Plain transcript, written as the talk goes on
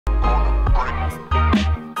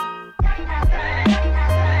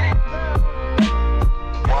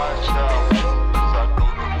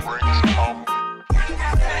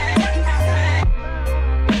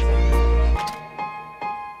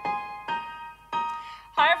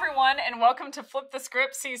everyone, and welcome to Flip the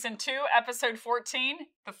Script Season 2, Episode 14,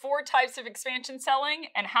 the 4 types of expansion selling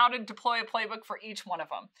and how to deploy a playbook for each one of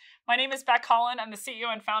them. My name is Beck Holland. I'm the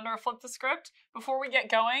CEO and founder of Flip the Script. Before we get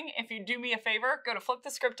going, if you do me a favor, go to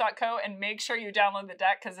flipthescript.co and make sure you download the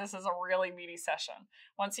deck because this is a really meaty session.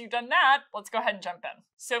 Once you've done that, let's go ahead and jump in.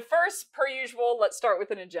 So first, per usual, let's start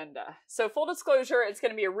with an agenda. So full disclosure, it's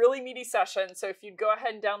going to be a really meaty session, so if you'd go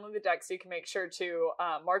ahead and download the deck so you can make sure to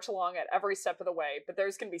march along at every step of the way. But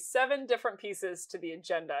there's going to be 7 different pieces to the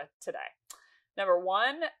agenda today. Number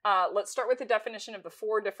 1, let's start with the definition of the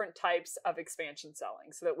 4 different types of expansion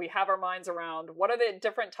selling so that we have our minds around what are the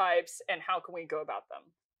different types and how can we go about them.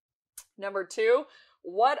 Number 2,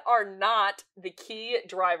 what are not the key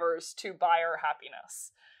drivers to buyer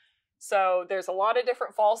happiness? So there's a lot of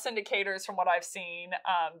different false indicators from what I've seen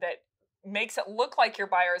that makes it look like your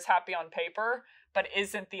buyer is happy on paper, but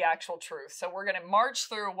isn't the actual truth. So we're going to march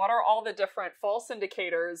through what are all the different false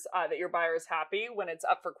indicators that your buyer is happy when it's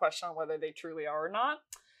up for question on whether they truly are or not.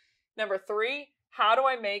 Number 3, how do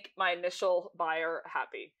I make my initial buyer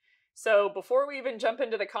happy? So before we even jump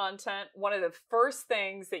into the content, one of the first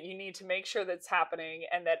things that you need to make sure that's happening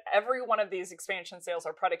and that every one of these expansion sales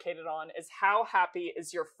are predicated on is how happy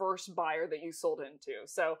is your first buyer that you sold into.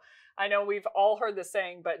 So I know we've all heard the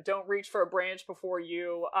saying, but don't reach for a branch before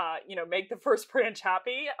you, make the first branch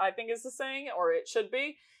happy, I think is the saying, or it should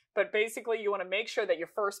be. But basically you want to make sure that your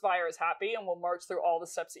first buyer is happy, and we'll march through all the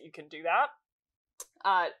steps that you can do that.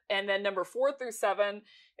 And then number 4 through 7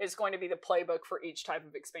 is going to be the playbook for each type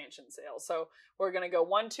of expansion sale. So we're going to go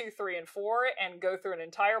 1, 2, 3, and 4 and go through an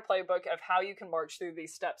entire playbook of how you can march through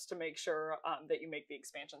these steps to make sure that you make the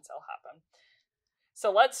expansion sale happen.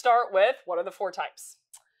 So let's start with what are the 4 types.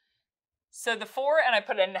 So the 4, and I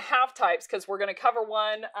put it in half types because we're going to cover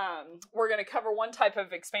one. We're going to cover one type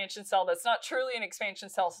of expansion sale that's not truly an expansion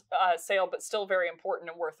sale, but still very important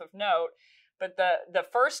and worth of note. But the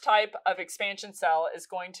first type of expansion sell is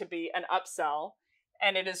going to be an upsell,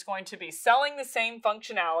 and it is going to be selling the same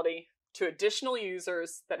functionality to additional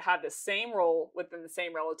users that have the same role within the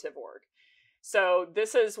same relative org. So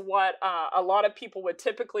this is what a lot of people would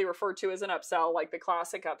typically refer to as an upsell, like the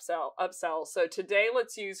classic upsell. So today,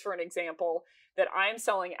 let's use for an example that I'm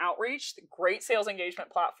selling Outreach, the great sales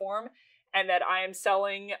engagement platform, and that I am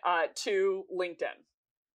selling to LinkedIn,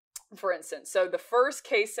 for instance. So the first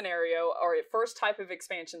case scenario or first type of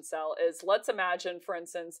expansion sell is, let's imagine, for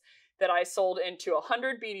instance, that I sold into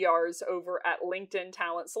 100 BDRs over at LinkedIn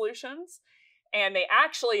Talent Solutions, and they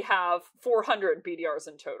actually have 400 BDRs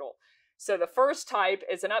in total. So the first type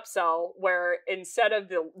is an upsell where instead of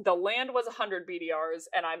the land was 100 BDRs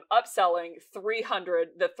and I'm upselling the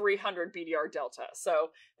 300 BDR delta. So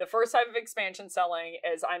the first type of expansion selling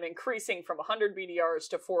is I'm increasing from 100 BDRs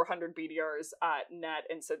to 400 BDRs net.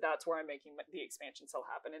 And so that's where I'm making the expansion sell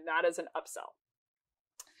happen. And that is an upsell.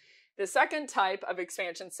 The second type of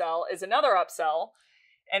expansion sell is another upsell.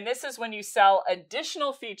 And this is when you sell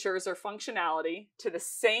additional features or functionality to the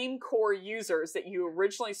same core users that you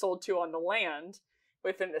originally sold to on the land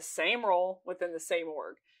within the same role, within the same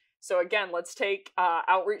org. So again, let's take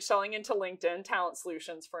Outreach selling into LinkedIn Talent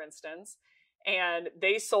Solutions, for instance. And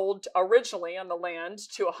they sold originally on the land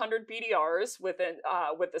to 100 BDRs with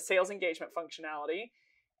the sales engagement functionality.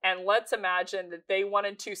 And let's imagine that they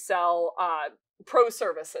wanted to sell pro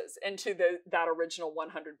services into that original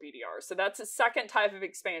 100 BDR. So that's a second type of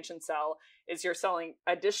expansion sell, is you're selling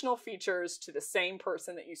additional features to the same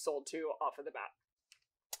person that you sold to off of the bat.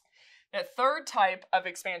 The third type of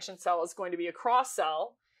expansion sell is going to be a cross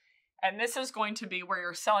sell. And this is going to be where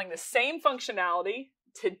you're selling the same functionality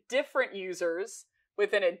to different users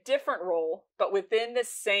within a different role, but within the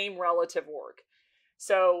same relative org.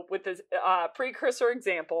 So with the precursor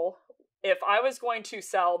example, if I was going to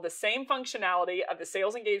sell the same functionality of the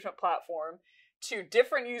sales engagement platform to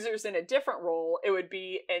different users in a different role, it would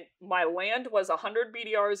be, my land was 100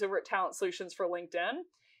 BDRs over at Talent Solutions for LinkedIn.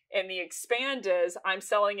 And the expand is I'm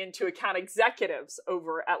selling into account executives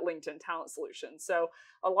over at LinkedIn Talent Solutions. So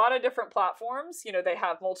a lot of different platforms, they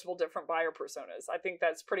have multiple different buyer personas. I think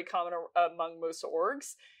that's pretty common among most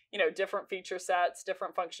orgs, different feature sets,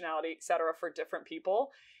 different functionality, et cetera, for different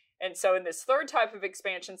people. And so in this third type of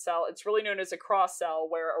expansion sell, it's really known as a cross sell,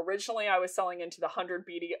 where originally I was selling into the 100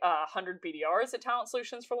 BDRs at Talent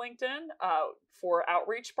Solutions for LinkedIn for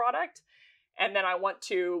Outreach product. And then I want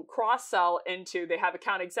to cross-sell into, they have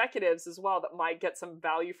account executives as well that might get some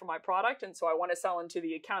value from my product. And so I want to sell into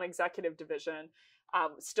the account executive division,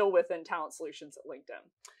 still within Talent Solutions at LinkedIn.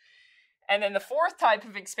 And then the fourth type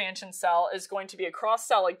of expansion sell is going to be a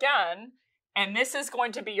cross-sell again. And this is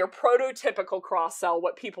going to be your prototypical cross-sell,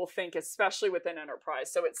 what people think, especially within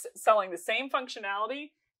enterprise. So it's selling the same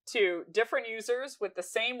functionality to different users with the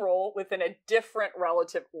same role within a different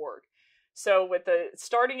relative org. So with the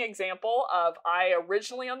starting example of I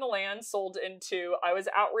originally on the land I was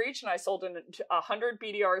outreach and I sold in 100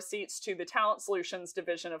 BDR seats to the talent solutions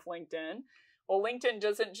division of LinkedIn. Well, LinkedIn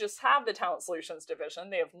doesn't just have the talent solutions division.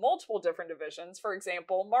 They have multiple different divisions. For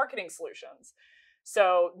example, marketing solutions.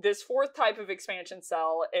 So this fourth type of expansion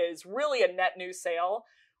sell is really a net new sale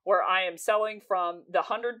where I am selling from the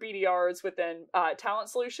 100 BDRs within talent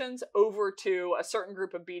solutions over to a certain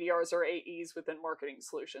group of BDRs or AEs within marketing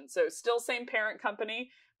solutions. So still same parent company,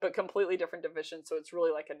 but completely different division. So it's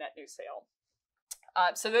really like a net new sale.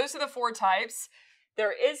 So those are the four types.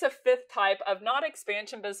 There is a fifth type of not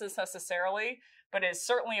expansion business necessarily, but is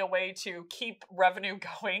certainly a way to keep revenue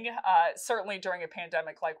going, certainly during a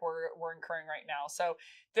pandemic like we're incurring right now. So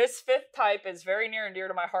this fifth type is very near and dear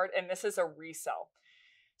to my heart, and this is a resell.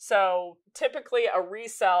 So typically a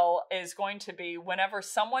resell is going to be whenever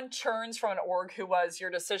someone churns from an org who was your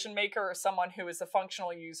decision maker or someone who is a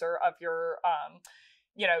functional user of your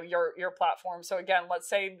platform. So again, let's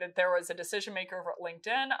say that there was a decision maker over at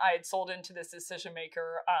LinkedIn. I had sold into this decision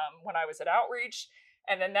maker when I was at outreach,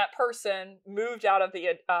 and then that person moved out of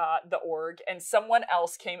the org and someone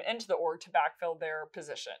else came into the org to backfill their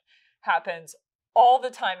position. Happens all the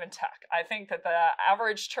time in tech. I think that the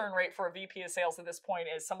average churn rate for a VP of sales at this point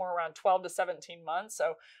is somewhere around 12 to 17 months.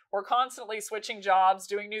 So we're constantly switching jobs,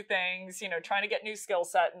 doing new things, trying to get new skill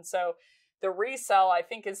set. And so the resell, I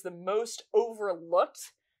think, is the most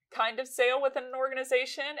overlooked kind of sale within an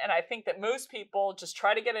organization. And I think that most people just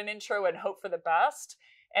try to get an intro and hope for the best.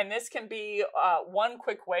 And this can be one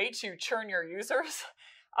quick way to churn your users,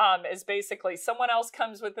 is basically someone else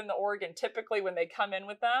comes within the org, and typically when they come in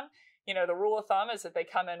with them, the rule of thumb is that they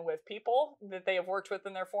come in with people that they have worked with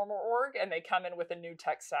in their former org, and they come in with a new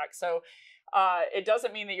tech stack. So it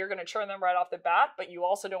doesn't mean that you're going to churn them right off the bat, but you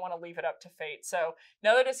also don't want to leave it up to fate. So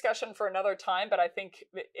another discussion for another time, but I think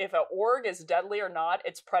if an org is deadly or not,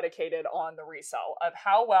 it's predicated on the resell of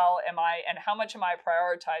how well am I and how much am I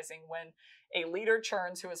prioritizing when a leader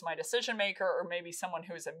churns who is my decision maker, or maybe someone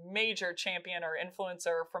who is a major champion or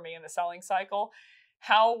influencer for me in the selling cycle.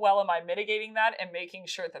 How well am I mitigating that and making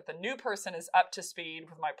sure that the new person is up to speed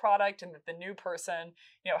with my product, and that the new person,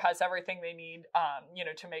 has everything they need,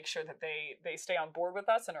 to make sure that they stay on board with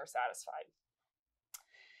us and are satisfied.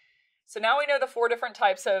 So now we know the four different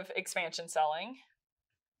types of expansion selling.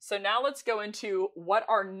 So now let's go into what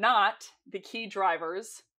are not the key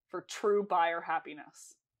drivers for true buyer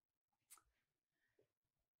happiness.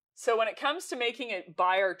 So when it comes to making a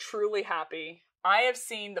buyer truly happy, I have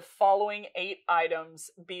seen the following 8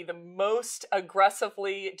 items be the most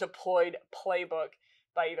aggressively deployed playbook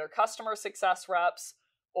by either customer success reps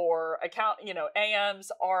or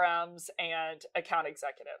AMs, RMs, and account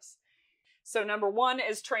executives. So number 1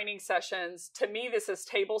 is training sessions. To me, this is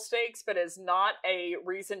table stakes, but is not a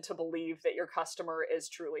reason to believe that your customer is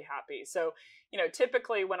truly happy. So,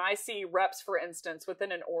 typically when I see reps, for instance,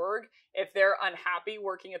 within an org, if they're unhappy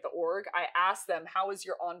working at the org, I ask them, how was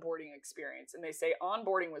your onboarding experience? And they say,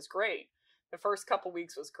 onboarding was great. The first couple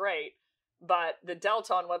weeks was great. But the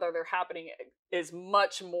delta on whether they're happening is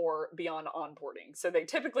much more beyond onboarding. So they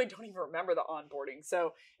typically don't even remember the onboarding.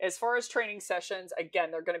 So as far as training sessions, again,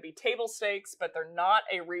 they're going to be table stakes, but they're not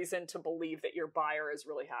a reason to believe that your buyer is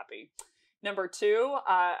really happy. Number 2,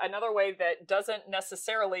 another way that doesn't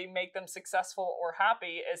necessarily make them successful or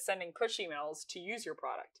happy is sending push emails to use your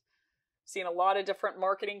product. Seen a lot of different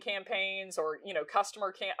marketing campaigns or,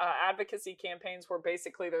 customer advocacy campaigns where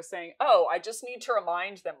basically they're saying, oh, I just need to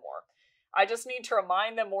remind them more. I just need to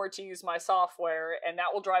remind them more to use my software, and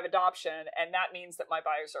that will drive adoption, and that means that my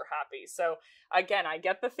buyers are happy. So again, I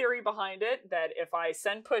get the theory behind it, that if I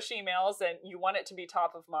send push emails, then you want it to be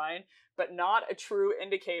top of mind, but not a true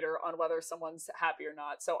indicator on whether someone's happy or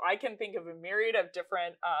not. So I can think of a myriad of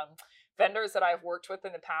different vendors that I've worked with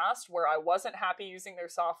in the past where I wasn't happy using their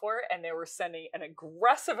software, and they were sending an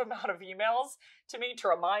aggressive amount of emails to me to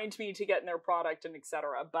remind me to get in their product and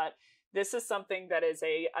etc. But this is something that is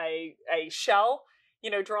a shell,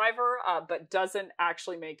 driver, but doesn't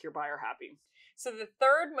actually make your buyer happy. So the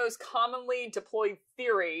third most commonly deployed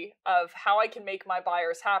theory of how I can make my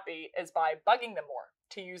buyers happy is by bugging them more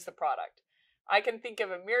to use the product. I can think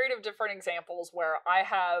of a myriad of different examples where I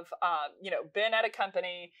have, been at a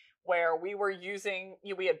company where we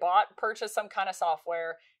had purchased some kind of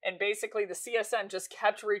software, and basically the CSM just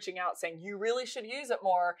kept reaching out saying, you really should use it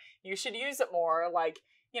more. You should use it more. Like,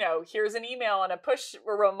 here's an email and a push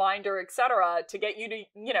reminder, etc., to get you to,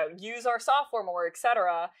 use our software more,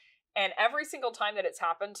 etc. And every single time that it's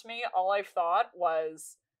happened to me, all I've thought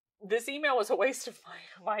was, this email was a waste of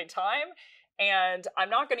my time, and I'm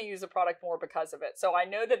not going to use the product more because of it. So I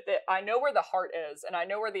know that I know where the heart is, and I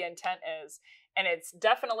know where the intent is, and it's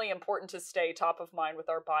definitely important to stay top of mind with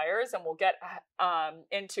our buyers, and we'll get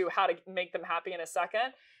into how to make them happy in a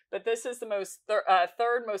second. But this is the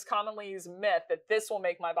third most commonly used myth, that this will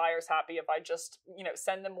make my buyers happy if I just,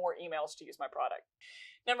 send them more emails to use my product.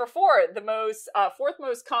 Number 4, the fourth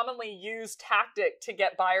most commonly used tactic to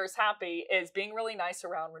get buyers happy is being really nice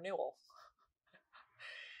around renewal.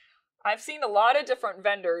 I've seen a lot of different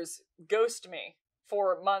vendors ghost me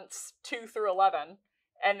for months 2 through 11.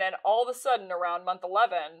 And then all of a sudden around month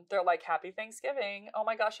 11, they're like, happy Thanksgiving. Oh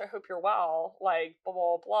my gosh, I hope you're well. Like, blah,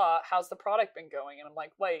 blah, blah. How's the product been going? And I'm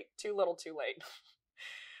like, wait, too little, too late.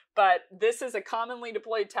 But this is a commonly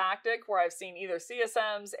deployed tactic where I've seen either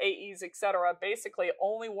CSMs, AEs, etc. basically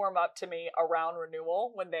only warm up to me around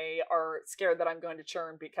renewal when they are scared that I'm going to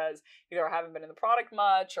churn because either I haven't been in the product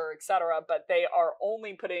much or etc. But they are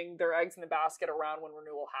only putting their eggs in the basket around when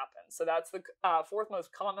renewal happens. So that's the fourth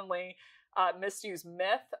most commonly misused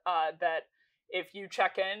myth, that if you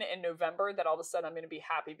check in November, that all of a sudden I'm going to be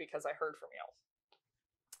happy because I heard from you.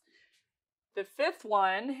 The fifth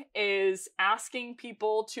one is asking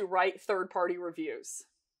people to write third-party reviews.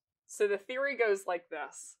 So the theory goes like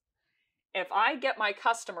this. If I get my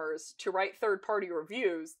customers to write third-party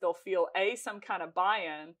reviews, they'll feel A, some kind of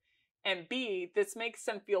buy-in, and B, this makes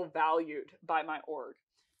them feel valued by my org.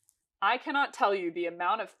 I cannot tell you the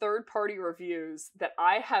amount of third-party reviews that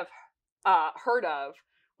I have heard of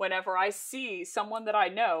whenever I see someone that I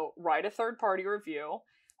know write a third-party review,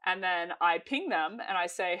 and then I ping them and I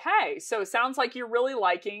say, hey, so it sounds like you're really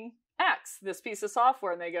liking X, this piece of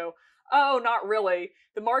software. And they go, oh, not really.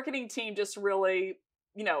 The marketing team just really,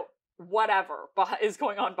 whatever is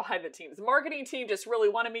going on behind the scenes. The marketing team just really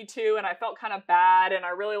wanted me to, and I felt kind of bad, and I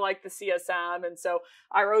really liked the CSM. And so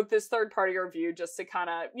I wrote this third-party review just to kind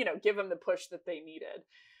of, give them the push that they needed.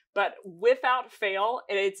 But without fail,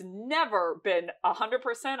 it's never been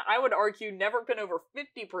 100%. I would argue never been over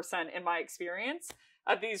 50% in my experience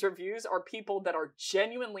of these reviews are people that are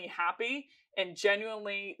genuinely happy and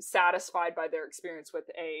genuinely satisfied by their experience with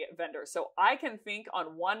a vendor. So I can think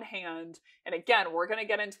on one hand, and again, we're going to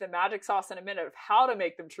get into the magic sauce in a minute of how to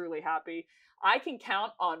make them truly happy. I can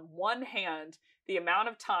count on one hand the amount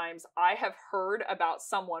of times I have heard about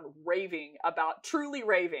someone truly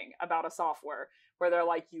raving about a software where they're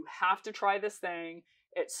like, you have to try this thing.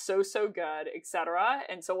 It's so good, etc.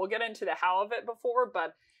 And so we'll get into the how of it before,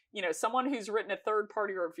 but someone who's written a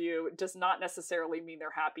third-party review does not necessarily mean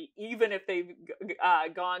they're happy, even if they've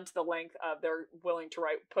gone to the length of they're willing to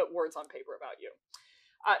put words on paper about you.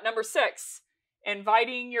 Number 6,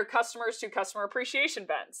 inviting your customers to customer appreciation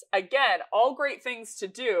events. Again, all great things to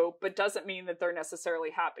do, but doesn't mean that they're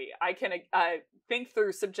necessarily happy. I can think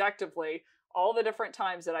through subjectively all the different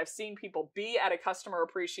times that I've seen people be at a customer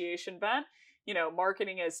appreciation event.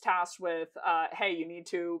 Marketing is tasked with, hey, you need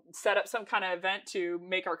to set up some kind of event to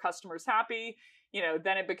make our customers happy.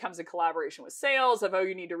 Then it becomes a collaboration with sales of, oh,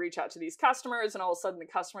 you need to reach out to these customers. And all of a sudden the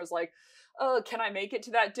customer's like, oh, can I make it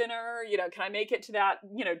to that dinner? Can I make it to that,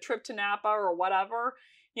 trip to Napa or whatever?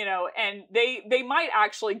 And they might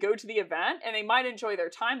actually go to the event and they might enjoy their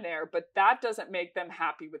time there, but that doesn't make them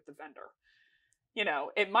happy with the vendor.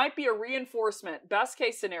 It might be a reinforcement, best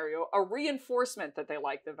case scenario, a reinforcement that they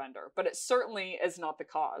like the vendor, but it certainly is not the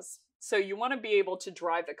cause. So you want to be able to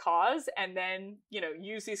drive the cause and then,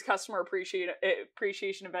 use these customer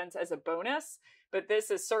appreciation events as a bonus, but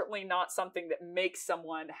this is certainly not something that makes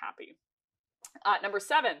someone happy. Number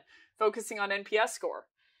 7, focusing on NPS score.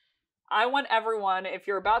 I want everyone, if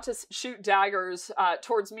you're about to shoot daggers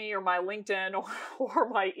towards me or my LinkedIn or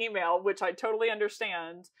my email, which I totally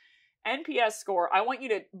understand, NPS score, I want you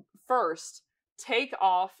to first take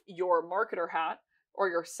off your marketer hat or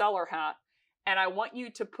your seller hat, and I want you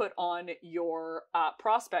to put on your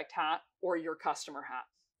prospect hat or your customer hat.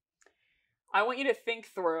 I want you to think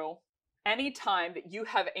through any time that you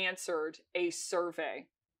have answered a survey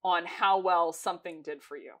on how well something did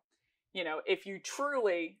for you. If you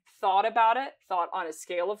truly thought about it, thought on a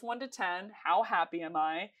scale of 1 to 10, how happy am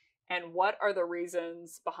I? And what are the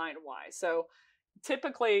reasons behind why? So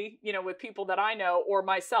typically, with people that I know or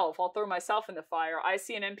myself, I'll throw myself in the fire. I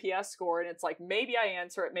see an NPS score and it's like, maybe I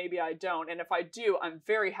answer it, maybe I don't. And if I do, I'm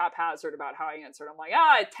very haphazard about how I answer it. I'm like,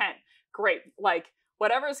 10, great. Like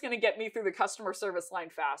whatever is going to get me through the customer service line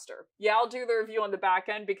faster. Yeah, I'll do the review on the back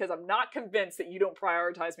end because I'm not convinced that you don't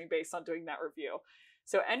prioritize me based on doing that review.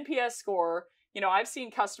 So NPS score, I've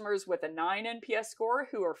seen customers with a 9 NPS score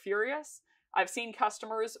who are furious. I've seen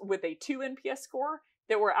customers with a 2 NPS score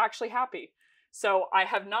that were actually happy. So I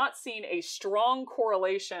have not seen a strong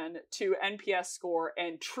correlation to NPS score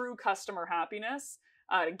and true customer happiness.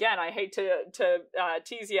 Again, I hate to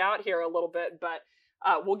tease you out here a little bit, but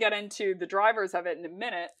we'll get into the drivers of it in a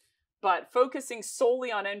minute. But focusing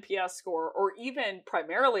solely on NPS score, or even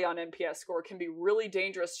primarily on NPS score, can be really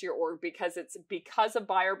dangerous to your org because it's because of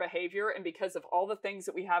buyer behavior and because of all the things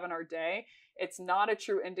that we have in our day. It's not a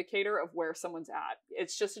true indicator of where someone's at.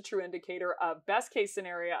 It's just a true indicator of best case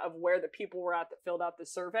scenario of where the people were at that filled out the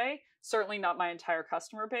survey. Certainly not my entire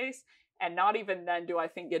customer base. And not even then do I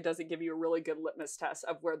think it doesn't give you a really good litmus test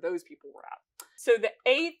of where those people were at. So the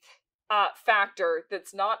eighth factor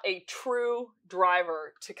that's not a true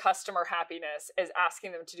driver to customer happiness is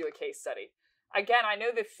asking them to do a case study. Again, I know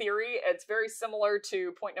the theory, it's very similar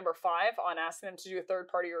to point number 5 on asking them to do a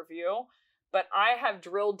third-party review, but I have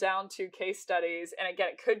drilled down to case studies, and again,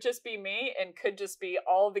 it could just be me and could just be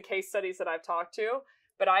all of the case studies that I've talked to,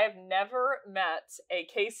 but I have never met a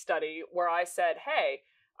case study where I said, hey,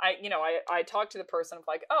 I talked to the person of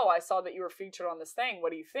like, oh, I saw that you were featured on this thing.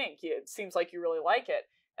 What do you think? It seems like you really like it.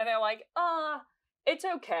 And they're like, it's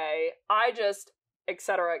okay. I just, et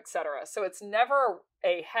cetera, et cetera. So it's never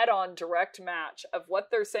a head-on direct match of what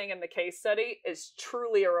they're saying in the case study is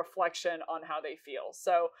truly a reflection on how they feel.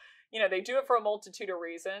 So, they do it for a multitude of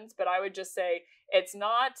reasons, but I would just say it's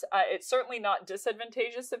certainly not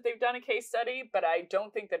disadvantageous if they've done a case study, but I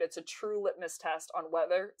don't think that it's a true litmus test on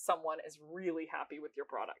whether someone is really happy with your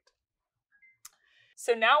product.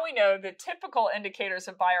 So now we know the typical indicators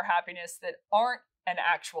of buyer happiness that aren't an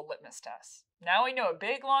actual litmus test. Now we know a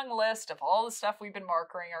big long list of all the stuff we've been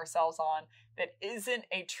marketing ourselves on that isn't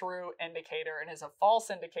a true indicator and is a false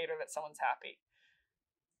indicator that someone's happy.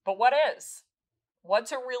 But what is?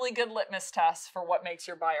 What's a really good litmus test for what makes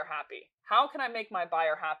your buyer happy? How can I make my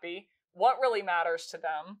buyer happy? What really matters to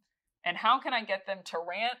them? And how can I get them to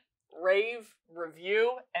rant, rave,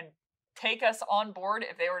 review, and take us on board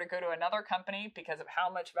if they were to go to another company because of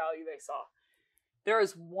how much value they saw? There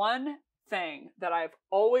is one thing that I've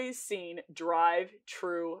always seen drive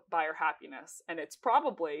true buyer happiness, and it's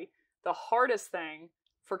probably the hardest thing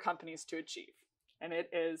for companies to achieve, and it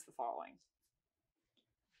is the following.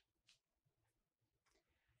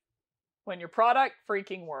 When your product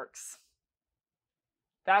freaking works.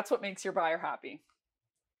 That's what makes your buyer happy.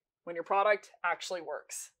 When your product actually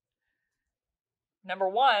works. Number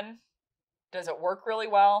 1, does it work really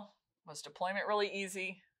well? Was deployment really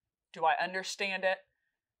easy? Do I understand it?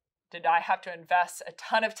 Did I have to invest a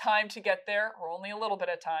ton of time to get there, or only a little bit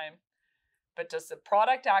of time? But does the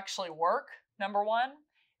product actually work? Number 1.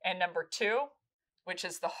 And number 2, which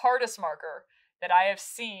is the hardest marker that I have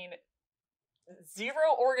seen 0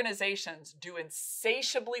 organizations do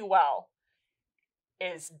insatiably well,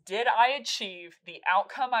 is did I achieve the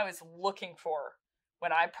outcome I was looking for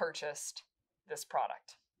when I purchased this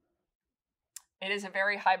product? It is a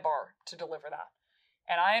very high bar to deliver that.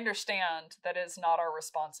 And I understand that it is not our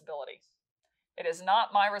responsibility. It is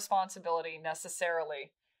not my responsibility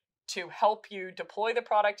necessarily to help you deploy the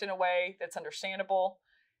product in a way that's understandable,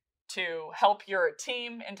 to help your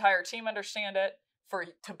entire team understand it,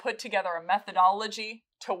 to put together a methodology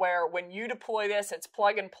to where when you deploy this, it's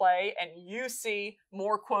plug and play and you see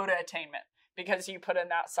more quota attainment because you put in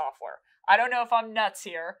that software. I don't know if I'm nuts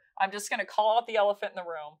here. I'm just going to call out the elephant in the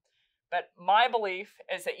room. But my belief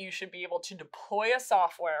is that you should be able to deploy a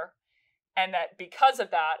software, and that because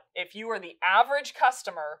of that, if you are the average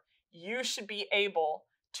customer, you should be able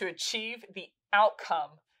to achieve the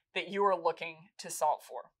outcome that you are looking to solve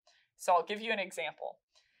for. So I'll give you an example.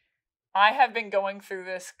 I have been going through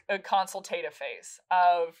this consultative phase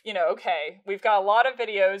of, okay, we've got a lot of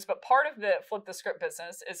videos, but part of the Flip the Script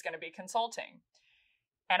business is going to be consulting.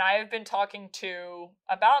 And I have been talking to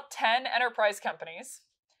about 10 enterprise companies,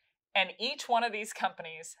 and each one of these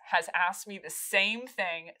companies has asked me the same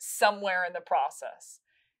thing somewhere in the process.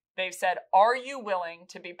 They've said, are you willing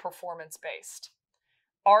to be performance-based?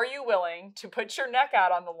 Are you willing to put your neck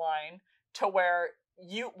out on the line to where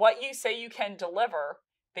what you say you can deliver,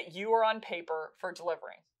 that you are on paper for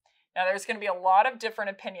delivering? Now, there's going to be a lot of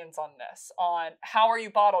different opinions on this, on how are you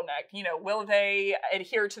bottlenecked? Will they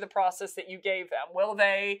adhere to the process that you gave them? Will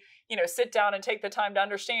they, sit down and take the time to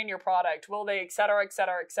understand your product? Will they, et cetera, et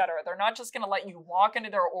cetera, et cetera? They're not just going to let you walk into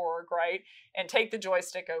their org, right, and take the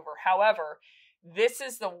joystick over. However, this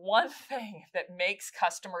is the one thing that makes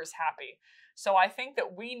customers happy. So I think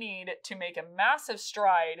that we need to make a massive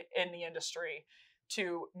stride in the industry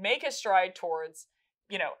to make a stride towards,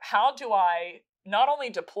 how do I not only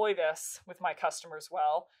deploy this with my customers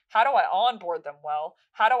well, how do I onboard them well,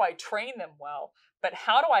 how do I train them well, but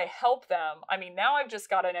how do I help them? I mean, now I've just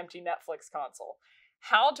got an empty Netflix console.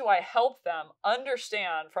 How do I help them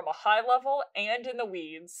understand from a high level and in the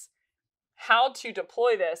weeds how to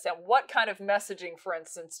deploy this and what kind of messaging, for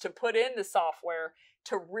instance, to put in the software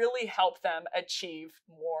to really help them achieve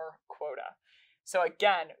more quota? So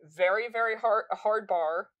again, very, very hard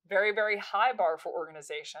bar, very, very high bar for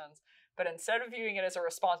organizations. But instead of viewing it as a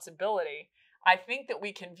responsibility, I think that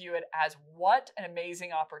we can view it as what an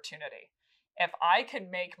amazing opportunity. If I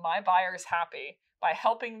could make my buyers happy by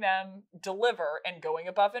helping them deliver and going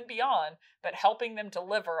above and beyond, but helping them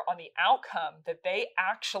deliver on the outcome that they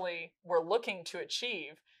actually were looking to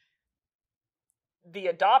achieve, the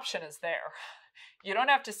adoption is there. You don't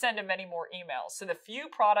have to send them any more emails. So the few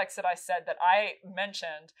products that I said that I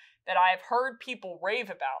mentioned that I've heard people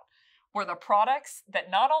rave about were the products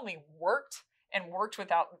that not only worked and worked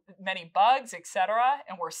without many bugs, etc.,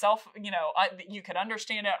 and were you could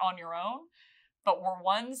understand it on your own, but were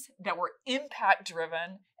ones that were impact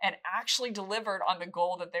driven and actually delivered on the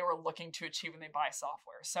goal that they were looking to achieve when they buy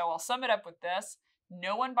software. So I'll sum it up with this.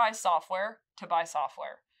 No one buys software to buy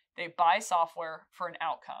software. They buy software for an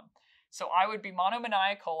outcome. So I would be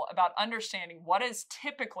monomaniacal about understanding what is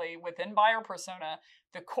typically within buyer persona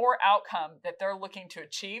the core outcome that they're looking to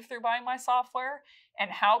achieve through buying my software,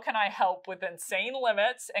 and how can I help within sane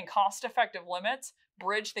limits and cost-effective limits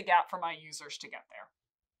bridge the gap for my users to get there.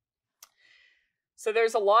 So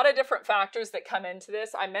there's a lot of different factors that come into this.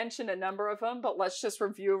 I mentioned a number of them, but let's just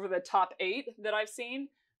review over the top 8 that I've seen.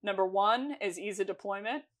 Number 1 is ease of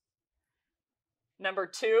deployment. Number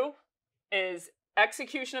 2 is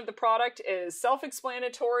execution of the product is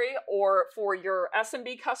self-explanatory, or for your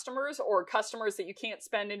SMB customers or customers that you can't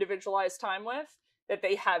spend individualized time with, that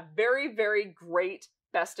they have very, very great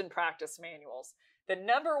best in practice manuals. The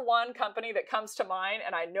number one company that comes to mind,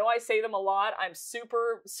 and I know I say them a lot, I'm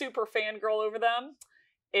super, super fangirl over them,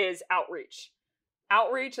 is Outreach.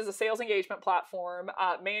 Outreach is a sales engagement platform.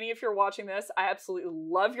 Manny, if you're watching this, I absolutely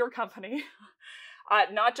love your company.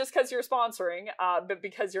 Not just because you're sponsoring, but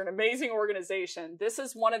because you're an amazing organization. This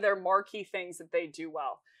is one of their marquee things that they do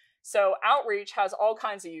well. So Outreach has all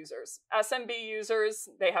kinds of users. SMB users,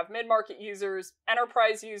 they have mid-market users,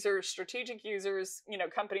 enterprise users, strategic users,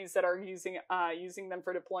 companies that are using them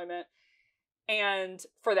for deployment. And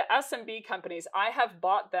for the SMB companies, I have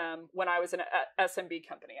bought them when I was an SMB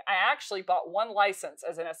company. I actually bought one license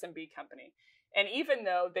as an SMB company. And even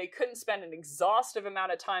though they couldn't spend an exhaustive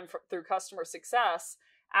amount of time through customer success,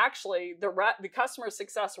 actually the customer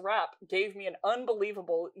success rep gave me an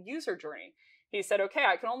unbelievable user journey. He said, okay,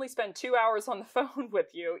 I can only spend 2 hours on the phone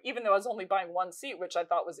with you, even though I was only buying one seat, which I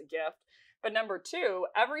thought was a gift. But number 2,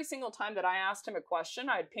 every single time that I asked him a question,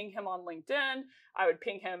 I'd ping him on LinkedIn. I would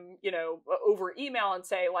ping him, over email and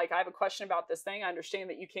say, I have a question about this thing. I understand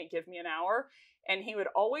that you can't give me an hour. And he would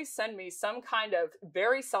always send me some kind of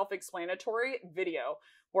very self-explanatory video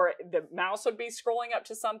where the mouse would be scrolling up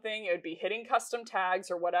to something, it would be hitting custom tags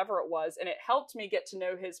or whatever it was. And it helped me get to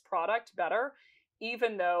know his product better,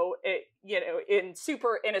 even though it,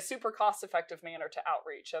 in a super cost-effective manner to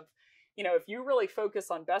Outreach. If you really focus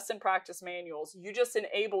on best in practice manuals, you just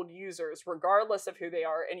enabled users regardless of who they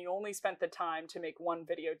are, and you only spent the time to make one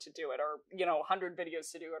video to do it, or 100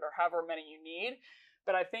 videos to do it, or however many you need.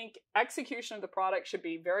 But I think execution of the product should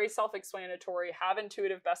be very self-explanatory, have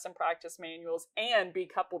intuitive best in practice manuals, and be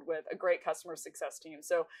coupled with a great customer success team.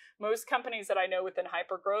 So most companies that I know within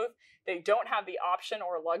hypergrowth, they don't have the option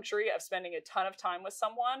or luxury of spending a ton of time with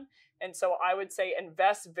someone. And so I would say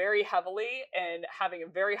invest very heavily in having a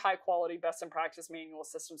very high quality best in practice manual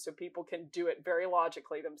system so people can do it very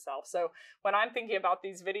logically themselves. So when I'm thinking about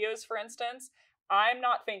these videos, for instance, I'm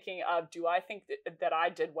not thinking of, do I think that I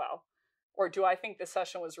did well? Or do I think the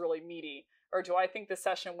session was really meaty? Or do I think the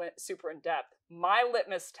session went super in depth? My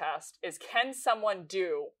litmus test is, can someone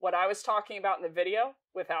do what I was talking about in the video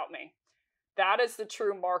without me? That is the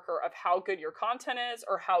true marker of how good your content is,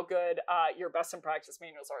 or how good your best in practice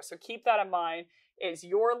manuals are. So keep that in mind, is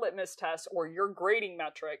your litmus test or your grading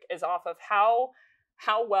metric is off of how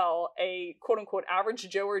well a quote unquote average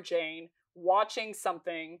Joe or Jane watching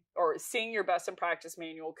something or seeing your best in practice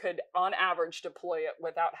manual could on average deploy it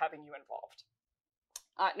without having you involved.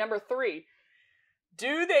 Number 3,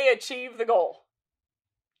 do they achieve the goal?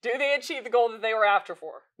 Do they achieve the goal that they were after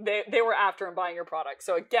they were after in buying your product?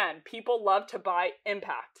 So again, people love to buy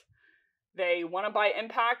impact. They want to buy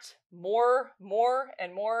impact more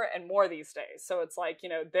and more these days. So it's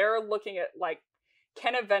they're looking at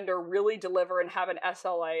can a vendor really deliver and have an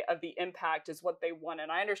SLA of the impact is what they want. And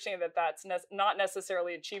I understand that that's not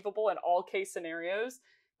necessarily achievable in all case scenarios,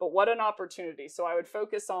 but what an opportunity. So I would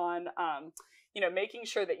focus on, making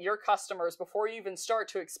sure that your customers, before you even start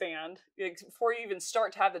to expand, before you even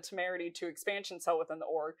start to have the temerity to expansion sell within the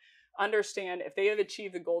org, understand if they have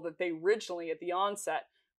achieved the goal that they originally at the onset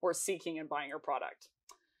were seeking in buying your product.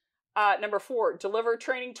 Number 4, deliver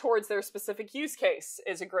training towards their specific use case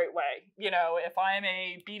is a great way. If I'm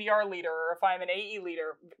a BDR leader or if I'm an AE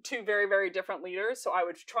leader, 2 very, very different leaders. So I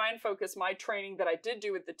would try and focus my training that I did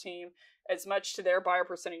do with the team as much to their buyer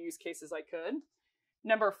persona use case as I could.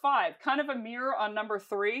 Number 5, kind of a mirror on number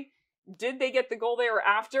 3. Did they get the goal they were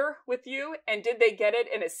after with you? And did they get it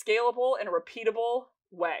in a scalable and repeatable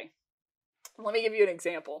way? Let me give you an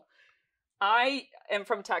example. I am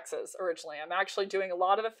from Texas originally. I'm actually doing a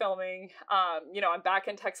lot of the filming. I'm back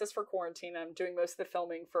in Texas for quarantine. I'm doing most of the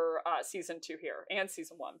filming for season 2 here and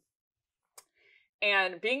season 1.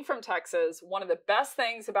 And being from Texas, one of the best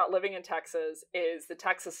things about living in Texas is the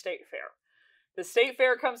Texas State Fair. The State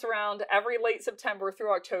Fair comes around every late September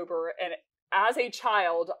through October. And as a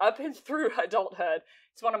child, up and through adulthood,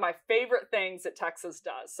 it's one of my favorite things that Texas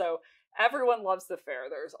does. So everyone loves the fair.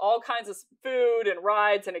 There's all kinds of food and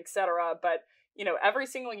rides and etc. But, every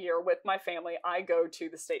single year with my family, I go to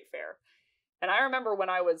the state fair. And I remember when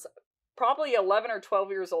I was probably 11 or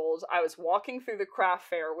 12 years old, I was walking through the craft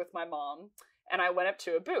fair with my mom, and I went up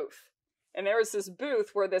to a booth. And there was this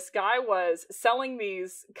booth where this guy was selling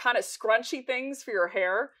these kind of scrunchy things for your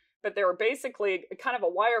hair, but they were basically kind of a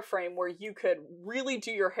wireframe where you could really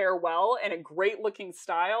do your hair well in a great looking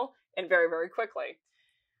style and very, very quickly.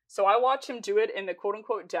 So I watched him do it in the quote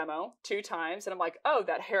unquote demo 2 times. And I'm like, oh,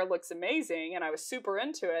 that hair looks amazing. And I was super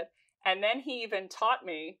into it. And then he even taught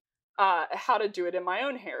me how to do it in my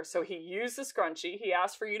own hair. So he used the scrunchie. He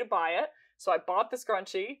asked for you to buy it. So I bought the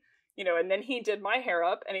scrunchie, and then he did my hair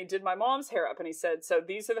up and he did my mom's hair up. And he said, so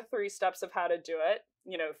these are the 3 steps of how to do it.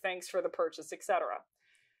 Thanks for the purchase, etc.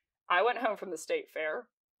 I went home from the state fair.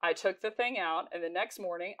 I took the thing out. And the next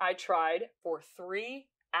morning I tried for 3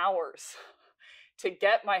 hours to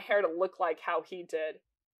get my hair to look like how he did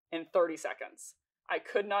in 30 seconds. I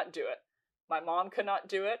could not do it. My mom could not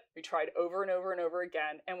do it. We tried over and over and over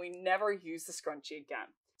again, and we never used the scrunchie again.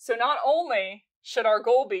 So not only should our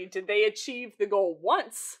goal be, did they achieve the goal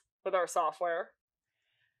once with our software,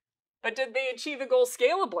 but did they achieve the goal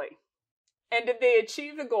scalably? And did they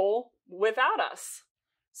achieve the goal without us?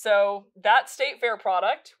 So that state fair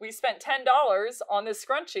product, we spent $10 on this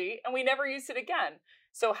scrunchie, and we never used it again.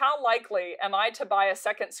 So how likely am I to buy a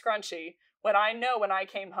second scrunchie when I know when I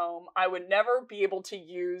came home, I would never be able to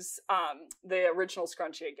use the original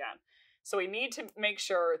scrunchie again? So we need to make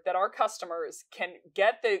sure that our customers can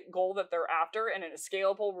get the goal that they're after in a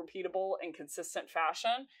scalable, repeatable, and consistent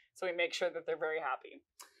fashion. So we make sure that they're very happy.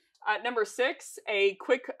 Number 6, a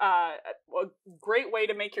great way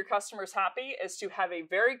to make your customers happy is to have a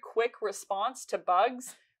very quick response to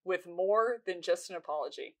bugs with more than just an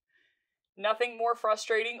apology. Nothing more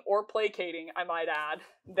frustrating or placating, I might add,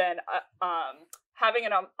 than having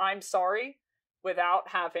an I'm sorry without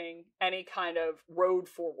having any kind of road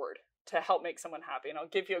forward to help make someone happy. And I'll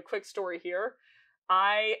give you a quick story here.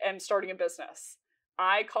 I am starting a business.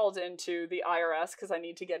 I called into the IRS because I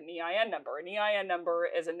need to get an EIN number. An EIN number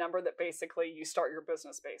is a number that basically you start your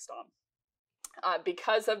business based on.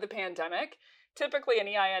 Because of the pandemic, typically an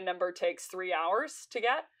EIN number takes 3 hours to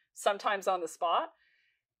get, sometimes on the spot.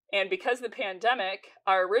 And because of the pandemic,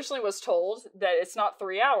 I originally was told that it's not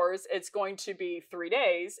 3 hours, it's going to be 3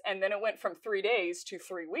 days. And then it went from 3 days to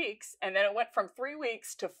 3 weeks. And then it went from 3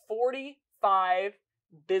 weeks to 45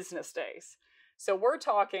 business days. So we're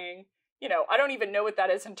talking, I don't even know what that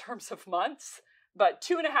is in terms of months, but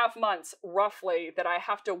 2.5 months roughly that I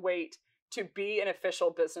have to wait to be an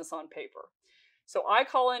official business on paper. So I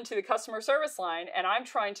call into the customer service line and I'm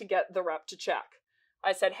trying to get the rep to check.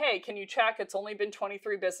 I said, hey, can you check? It's only been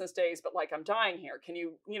 23 business days, but I'm dying here. Can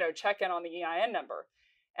you, check in on the EIN number?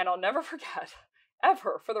 And I'll never forget,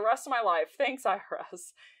 ever, for the rest of my life, thanks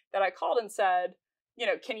IRS, that I called and said,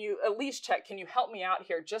 can you at least check? Can you help me out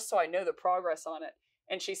here just so I know the progress on it?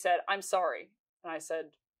 And she said, I'm sorry. And I said,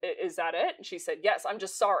 is that it? And she said, yes, I'm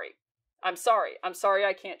just sorry. I'm sorry. I'm sorry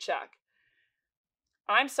I can't check.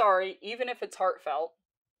 I'm sorry, even if it's heartfelt,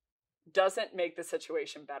 doesn't make the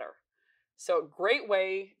situation better. So a great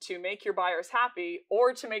way to make your buyers happy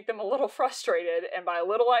or to make them a little frustrated, and by a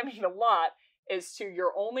little I mean a lot, is to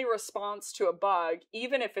your only response to a bug,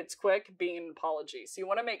 even if it's quick, being an apology. So you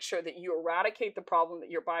want to make sure that you eradicate the problem that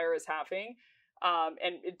your buyer is having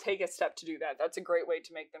and take a step to do that. That's a great way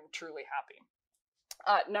to make them truly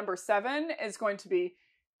happy. Number 7 is going to be,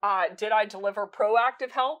 did I deliver proactive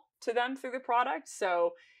help to them through the product?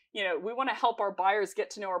 So we want to help our buyers get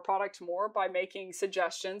to know our product more by making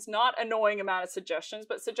suggestions, not annoying amount of suggestions,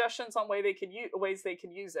 but suggestions on ways they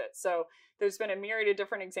could use it. So there's been a myriad of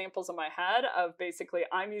different examples in my head of basically,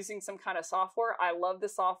 I'm using some kind of software. I love the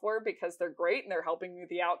software because they're great and they're helping me with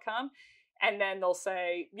the outcome. And then they'll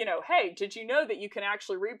say, hey, did you know that you can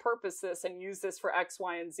actually repurpose this and use this for X,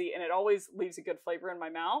 Y, and Z? And it always leaves a good flavor in my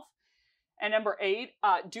mouth. And number 8,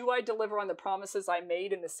 do I deliver on the promises I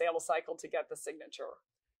made in the sales cycle to get the signature?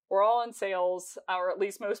 We're all in sales, or at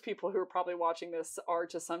least most people who are probably watching this are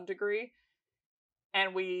to some degree.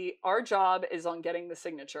 And our job is on getting the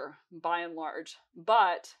signature, by and large.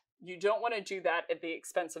 But you don't want to do that at the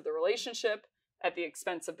expense of the relationship, at the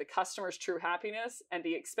expense of the customer's true happiness, and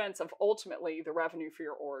the expense of ultimately the revenue for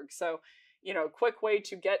your org. So, a quick way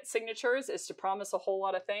to get signatures is to promise a whole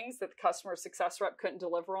lot of things that the customer success rep couldn't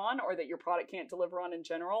deliver on, or that your product can't deliver on in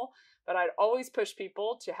general. But I'd always push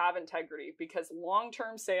people to have integrity, because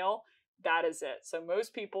long-term sale, that is it. So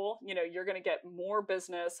most people, you're going to get more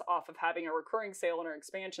business off of having a recurring sale and an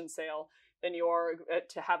expansion sale than you are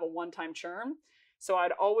to have a one-time churn. So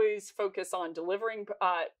I'd always focus on delivering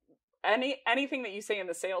anything that you say in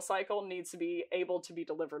the sales cycle needs to be able to be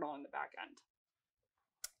delivered on the back end.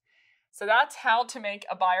 So that's how to make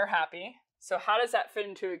a buyer happy. So how does that fit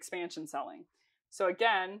into expansion selling? So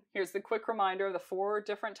again, here's the quick reminder of the 4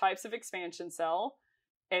 different types of expansion sell.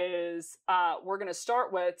 We're going to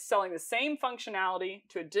start with selling the same functionality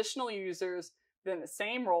to additional users within the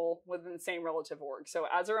same role within the same relative org. So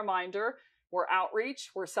as a reminder, we're outreach.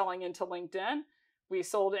 We're selling into LinkedIn. We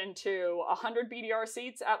sold into 100 BDR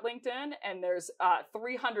seats at LinkedIn, and there's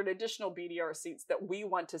 300 additional BDR seats that we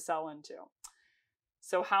want to sell into.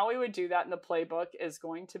 So how we would do that in the playbook is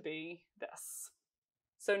going to be this.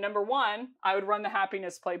 So number 1, I would run the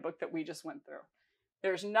happiness playbook that we just went through.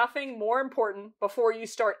 There's nothing more important before you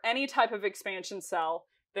start any type of expansion sell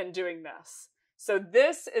than doing this. So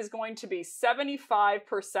this is going to be 75%,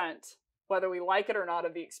 whether we like it or not,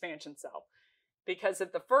 of the expansion sell. Because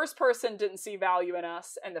if the first person didn't see value in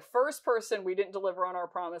us, and the first person we didn't deliver on our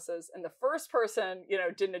promises, and the first person,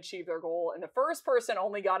 didn't achieve their goal, and the first person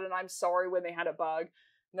only got an I'm sorry when they had a bug,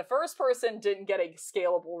 and the first person didn't get a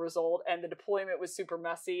scalable result, and the deployment was super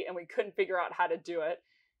messy, and we couldn't figure out how to do it,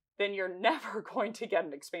 then you're never going to get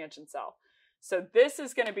an expansion sell. So this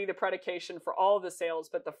is going to be the predication for all of the sales,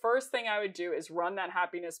 but the first thing I would do is run that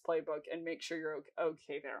happiness playbook and make sure you're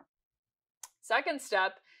okay there. Second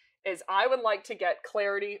step is I would like to get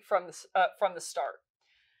clarity from the start.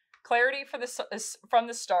 Clarity from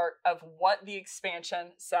the start of what the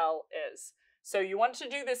expansion sell is. So you want to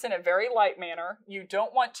do this in a very light manner. You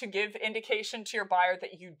don't want to give indication to your buyer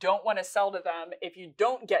that you don't want to sell to them if you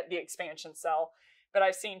don't get the expansion sell. But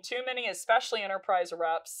I've seen too many, especially enterprise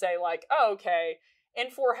reps, say like, oh, okay,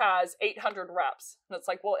 Infor has 800 reps. And it's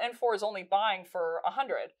like, well, Infor is only buying for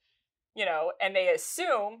 100. And they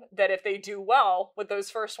assume that if they do well with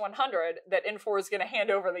those first 100, that Infor is going to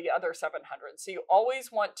hand over the other 700. So you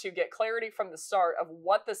always want to get clarity from the start of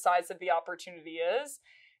what the size of the opportunity is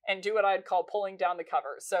and do what I'd call pulling down the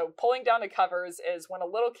covers. So pulling down the covers is when a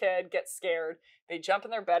little kid gets scared, they jump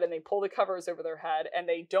in their bed and they pull the covers over their head and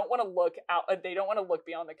they don't want to look out. They don't want to look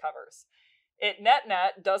beyond the covers. It net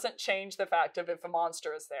doesn't change the fact of if a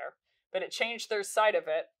monster is there. But it changed their sight of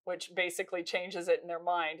it, which basically changes it in their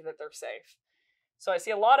mind that they're safe. So I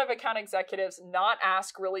see a lot of account executives not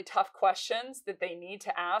ask really tough questions that they need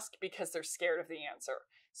to ask because they're scared of the answer.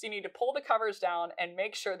 So you need to pull the covers down and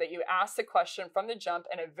make sure that you ask the question from the jump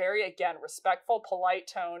in a very, again, respectful, polite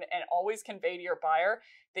tone, and always convey to your buyer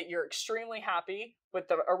that you're extremely happy with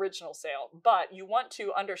the original sale. But you want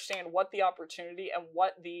to understand what the opportunity and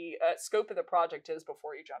what the scope of the project is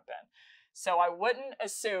before you jump in. So I wouldn't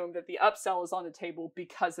assume that the upsell is on the table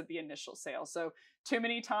because of the initial sale. So too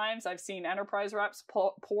many times I've seen enterprise reps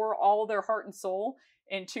pour all their heart and soul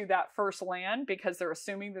into that first land because they're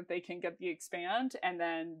assuming that they can get the expand. And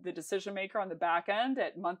then the decision maker on the back end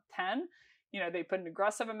at month 10, they put an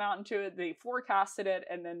aggressive amount into it, they forecasted it,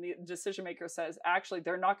 and then the decision maker says, actually,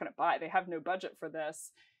 they're not going to buy. They have no budget for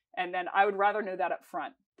this. And then I would rather know that up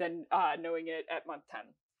front than knowing it at month 10.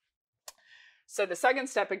 So the second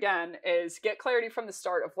step, again, is get clarity from the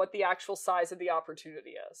start of what the actual size of the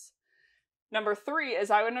opportunity is. Number 3 is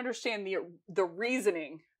I would understand the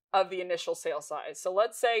reasoning of the initial sale size. So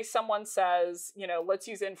let's say someone says, let's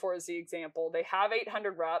use Infor as the example. They have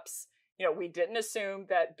 800 reps. We didn't assume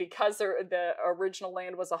that because the original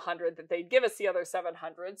land was 100 that they'd give us the other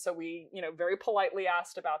 700. So we, very politely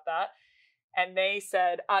asked about that. And they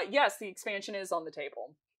said, yes, the expansion is on the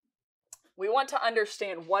table. We want to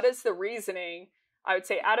understand what is the reasoning, I would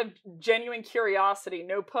say out of genuine curiosity,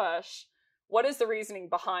 no push. what is the reasoning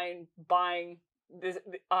behind buying this,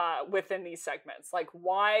 within these segments? Like,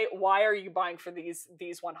 why are you buying for these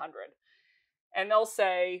 100? And they'll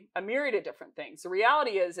say a myriad of different things. The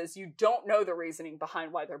reality is you don't know the reasoning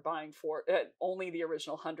behind why they're buying for only the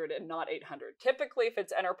original 100 and not 800. Typically, if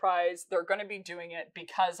it's enterprise, they're going to be doing it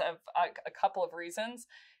because of a couple of reasons.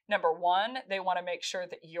 Number one, they want to make sure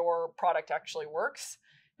that your product actually works.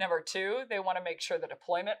 Number two, they want to make sure the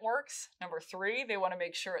deployment works. Number three, they want to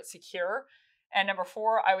make sure it's secure. And number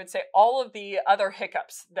four, I would say all of the other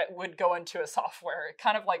hiccups that would go into a software,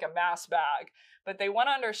 kind of like a mass bag. But they want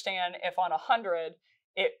to understand if on 100,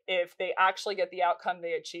 if they actually get the outcome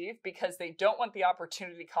they achieve, because they don't want the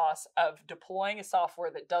opportunity cost of deploying a software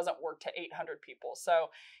that doesn't work to 800 people. So,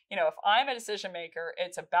 if I'm a decision maker,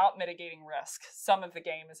 it's about mitigating risk. Some of the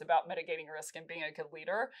game is about mitigating risk and being a good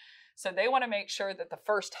leader. So they want to make sure that the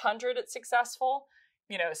first 100 it's successful,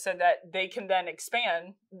 so that they can then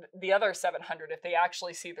expand the other 700 if they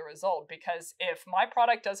actually see the result. Because if my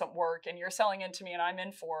product doesn't work and you're selling into me and I'm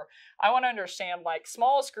in for, I want to understand like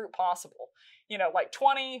smallest group possible, like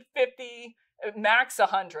 20, 50, max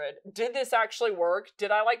 100. Did this actually work?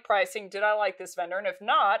 Did I like pricing? Did I like this vendor? And if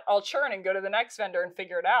not, I'll churn and go to the next vendor and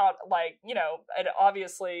figure it out. Like, it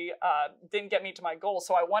obviously didn't get me to my goal.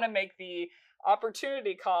 So I want to make the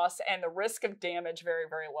opportunity costs and the risk of damage very,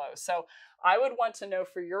 very low. So I would want to know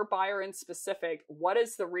for your buyer in specific, what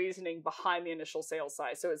is the reasoning behind the initial sales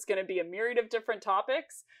size? So it's going to be a myriad of different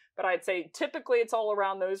topics, but I'd say typically it's all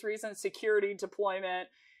around those reasons: security, deployment,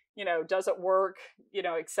 does it work,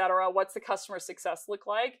 et cetera. What's the customer success look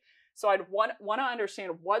like? So I'd want to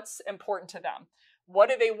understand what's important to them. What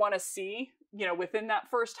do they want to see, within that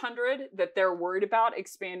first 100 that they're worried about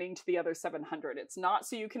expanding to the other 700? It's not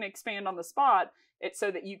so you can expand on the spot. It's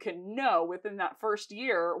so that you can know within that first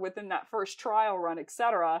year, within that first trial run, et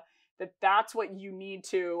cetera, that that's what you need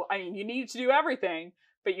to, you need to do everything,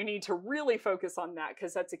 but you need to really focus on that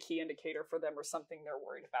because that's a key indicator for them or something they're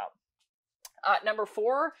worried about. Number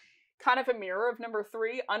 4, kind of a mirror of number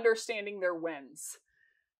 3, understanding their wins.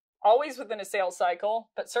 Always within a sales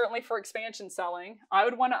cycle, but certainly for expansion selling, I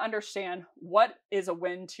would want to understand what is a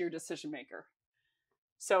win to your decision maker.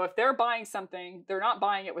 So if they're buying something, they're not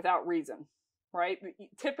buying it without reason, right?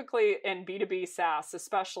 Typically in B2B SaaS,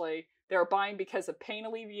 especially, they're buying because of pain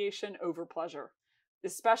alleviation over pleasure,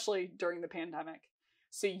 especially during the pandemic.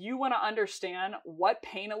 So you want to understand what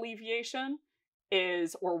pain alleviation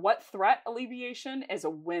is, or what threat alleviation is a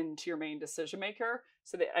win to your main decision maker,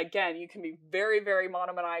 so that again you can be very, very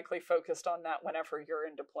monomaniacally focused on that whenever you're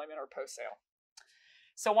in deployment or post sale.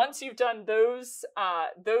 So once you've done those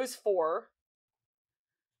 4,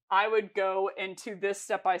 I would go into this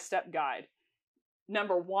step-by-step guide.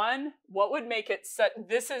 Number 1, what would make it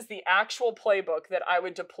this is the actual playbook that I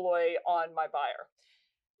would deploy on my buyer.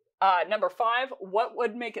 Number 5, what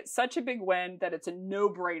would make it such a big win that it's a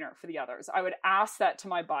no-brainer for the others? I would ask that to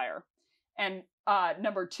my buyer. And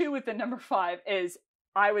number 2 within number 5 is,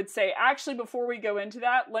 I would say, actually, before we go into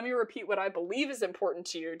that, let me repeat what I believe is important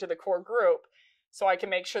to you, to the core group, so I can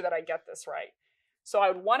make sure that I get this right. So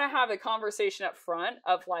I would want to have a conversation up front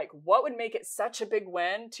of like, what would make it such a big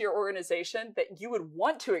win to your organization that you would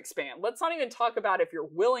want to expand? Let's not even talk about if you're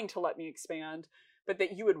willing to let me expand, but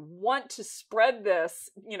that you would want to spread this,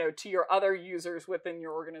 to your other users within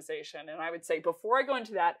your organization. And I would say, before I go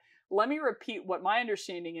into that, let me repeat what my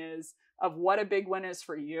understanding is of what a big win is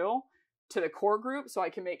for you to the core group, so I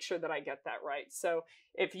can make sure that I get that right. So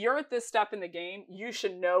if you're at this step in the game, you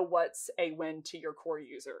should know what's a win to your core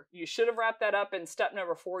user. You should have wrapped that up in step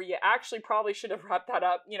number 4. You actually probably should have wrapped that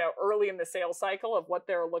up, early in the sales cycle of what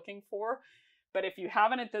they're looking for. But if you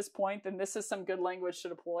haven't at this point, then this is some good language to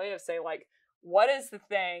deploy of say like, what is the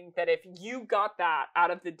thing that if you got that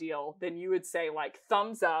out of the deal, then you would say like,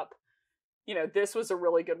 thumbs up, this was a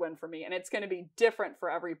really good win for me. And it's going to be different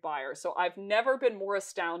for every buyer. So I've never been more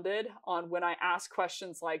astounded on when I ask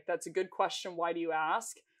questions like, that's a good question, why do you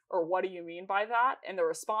ask? Or what do you mean by that? And the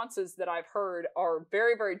responses that I've heard are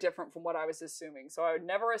very, very different from what I was assuming. So I would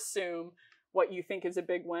never assume what you think is a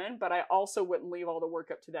big win, but I also wouldn't leave all the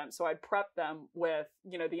work up to them. So I'd prep them with,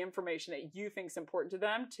 the information that you think is important to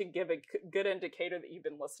them to give a good indicator that you've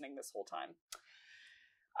been listening this whole time.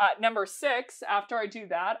 Number 6, after I do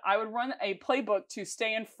that, I would run a playbook to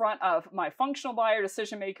stay in front of my functional buyer,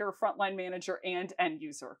 decision maker, frontline manager, and end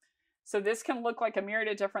user. So this can look like a myriad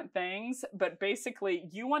of different things, but basically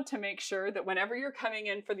you want to make sure that whenever you're coming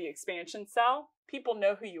in for the expansion sell, people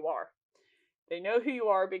know who you are. They know who you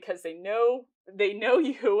are because they know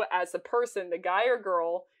you as the person, the guy or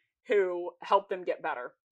girl who helped them get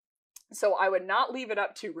better. So I would not leave it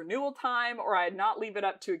up to renewal time, or I'd not leave it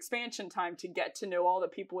up to expansion time to get to know all the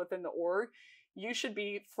people within the org. You should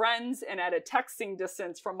be friends and at a texting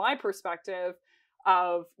distance from my perspective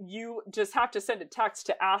of you just have to send a text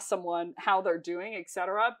to ask someone how they're doing,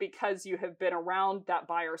 etc., because you have been around that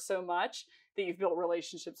buyer so much that you've built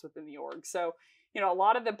relationships within the org. So, a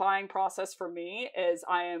lot of the buying process for me is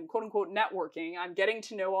I am quote unquote networking. I'm getting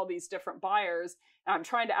to know all these different buyers and I'm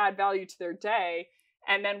trying to add value to their day.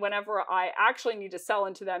 And then whenever I actually need to sell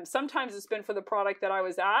into them, sometimes it's been for the product that I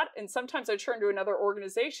was at, and sometimes I turn to another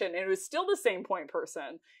organization and it was still the same point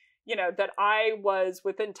person, that I was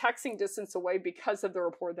within texting distance away because of the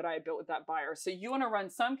rapport that I had built with that buyer. So you want to run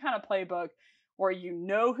some kind of playbook where you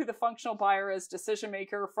know who the functional buyer is, decision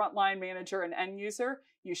maker, frontline manager, and end user.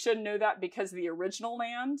 You should know that because of the original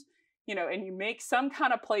land, and you make some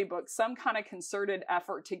kind of playbook, some kind of concerted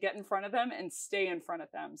effort to get in front of them and stay in front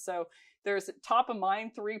of them. So there's top of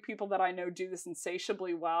mind 3 people that I know do this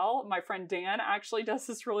insatiably well. My friend Dan actually does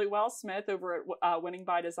this really well, Smith over at Winning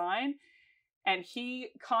by Design. And he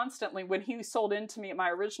constantly, when he sold into me at my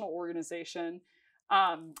original organization,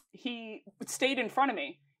 he stayed in front of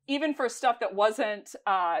me, even for stuff that wasn't,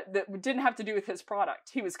 that didn't have to do with his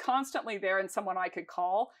product. He was constantly there and someone I could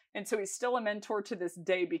call. And so he's still a mentor to this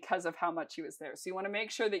day because of how much he was there. So you want to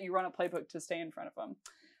make sure that you run a playbook to stay in front of them.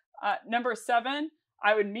 Number 7,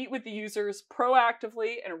 I would meet with the users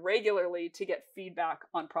proactively and regularly to get feedback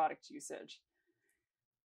on product usage.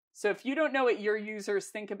 So if you don't know what your users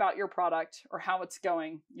think about your product or how it's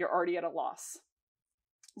going, you're already at a loss.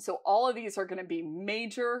 So all of these are going to be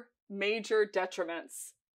major, major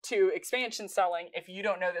detriments to expansion selling if you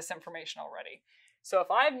don't know this information already. So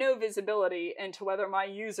if I have no visibility into whether my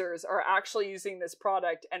users are actually using this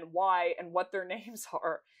product and why and what their names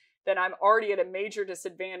are, then I'm already at a major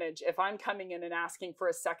disadvantage if I'm coming in and asking for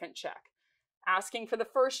a second check. Asking for the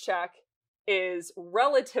first check is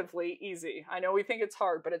relatively easy. I know we think it's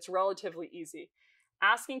hard, but it's relatively easy.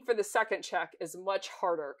 Asking for the second check is much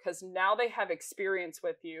harder because now they have experience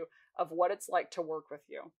with you of what it's like to work with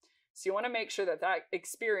you. So you want to make sure that that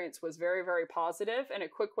experience was very, very positive. And a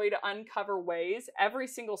quick way to uncover ways, every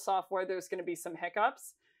single software, there's going to be some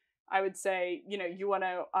hiccups. I would say, you want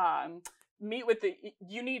to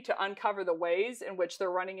you need to uncover the ways in which they're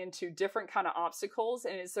running into different kind of obstacles.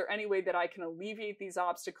 And is there any way that I can alleviate these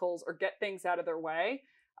obstacles or get things out of their way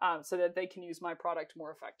so that they can use my product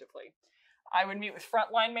more effectively? I would meet with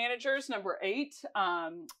frontline managers, number 8,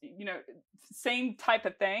 same type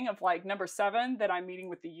of thing of like number 7, that I'm meeting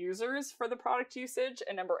with the users for the product usage.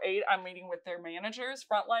 And number 8, I'm meeting with their managers,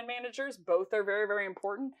 frontline managers. Both are very, very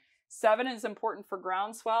important. 7 is important for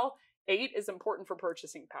groundswell. 8 is important for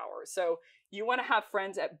purchasing power. So you want to have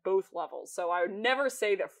friends at both levels. So I would never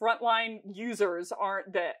say that frontline users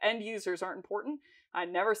aren't, the end users aren't important. I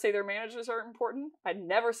never say their managers aren't important. I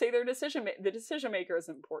never say the decision maker is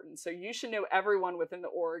important. So you should know everyone within the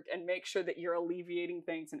org and make sure that you're alleviating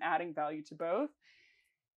things and adding value to both.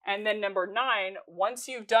 And then number 9, once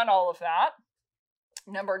you've done all of that,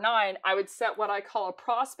 number 9, I would set what I call a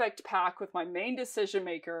prospect pack with my main decision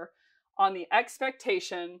maker on the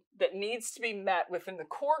expectation that needs to be met within the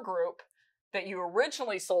core group that you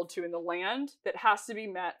originally sold to in the land that has to be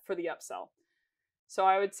met for the upsell. So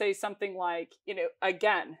I would say something like,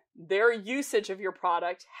 again, their usage of your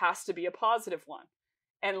product has to be a positive one,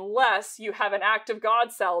 unless you have an act of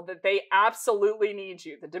God sell that they absolutely need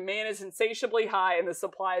you. The demand is insatiably high and the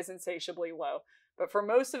supply is insatiably low. But for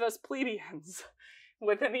most of us plebeians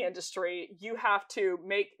within the industry, you have to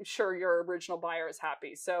make sure your original buyer is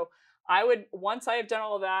happy. So once I have done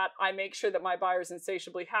all of that, I make sure that my buyer is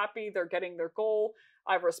insatiably happy, they're getting their goal,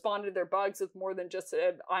 I've responded to their bugs with more than just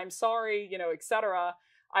an I'm sorry, etc.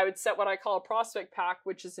 I would set what I call a prospect pack,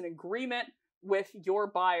 which is an agreement with your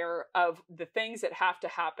buyer of the things that have to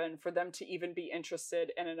happen for them to even be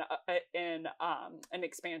interested in an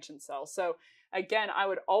expansion sell. So again, I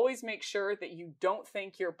would always make sure that you don't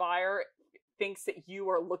think your buyer thinks that you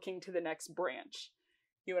are looking to the next branch.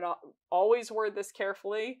 You would always word this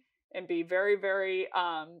carefully and be very, very,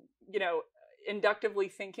 inductively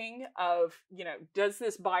thinking of, does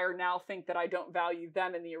this buyer now think that I don't value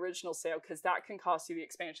them in the original sale? Because that can cost you the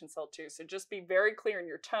expansion sale too. So just be very clear in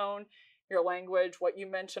your tone, your language, what you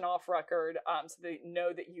mention off record, so they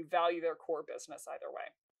know that you value their core business either way.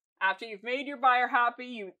 After you've made your buyer happy,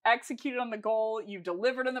 you executed on the goal, you've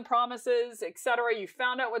delivered on the promises, etc. You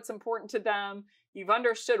found out what's important to them. You've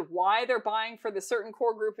understood why they're buying for the certain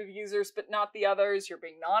core group of users, but not the others. You're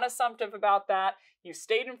being non-assumptive about that. You've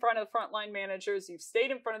stayed in front of the frontline managers. You've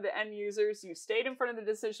stayed in front of the end users. You've stayed in front of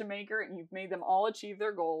the decision maker, and you've made them all achieve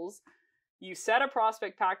their goals. You set a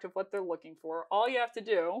prospect pact of what they're looking for. All you have to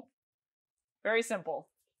do Very simple.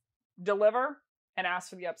 Deliver and ask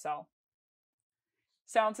for the upsell.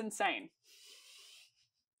 Sounds insane.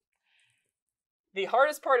 The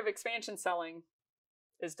hardest part of expansion selling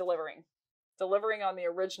is delivering. Delivering on the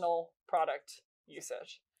original product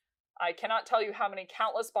usage. I cannot tell you how many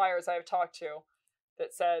countless buyers I have talked to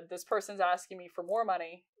that said, this person's asking me for more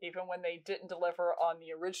money, even when they didn't deliver on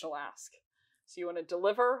the original ask. So you want to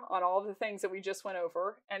deliver on all of the things that we just went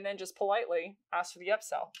over, and then just politely ask for the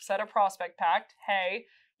upsell. Set a prospect pact. Hey,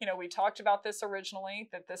 we talked about this originally,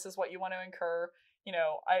 that this is what you want to incur.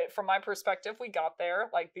 From my perspective, we got there,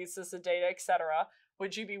 like this is the data, etc.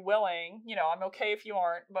 Would you be willing, I'm okay if you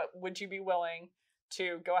aren't, but would you be willing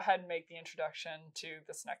to go ahead and make the introduction to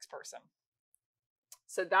this next person?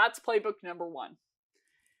 So that's playbook number 1.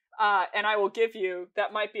 And I will give you,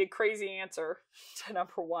 that might be a crazy answer to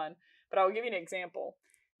number 1, but I will give you an example.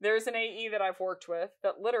 There's an AE that I've worked with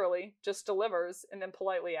that literally just delivers and then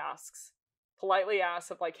politely asks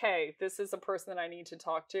of like, hey, this is a person that I need to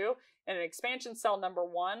talk to. And in expansion cell number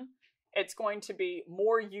 1, it's going to be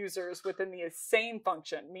more users within the same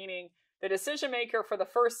function, meaning the decision maker for the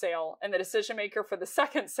first sale and the decision maker for the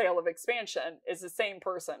second sale of expansion is the same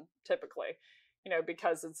person, typically,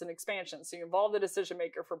 because it's an expansion. So you involve the decision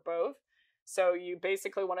maker for both. So you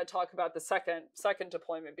basically want to talk about the second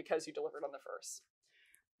deployment because you delivered on the first.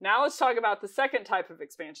 Now let's talk about the second type of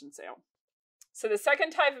expansion sale. So the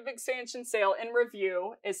second type of expansion sale in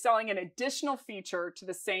review is selling an additional feature to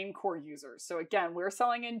the same core users. So again, we're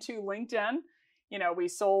selling into LinkedIn. We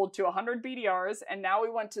sold to 100 BDRs, and now we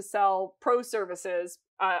want to sell pro services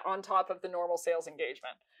on top of the normal sales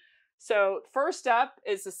engagement. So first step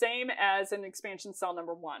is the same as in expansion cell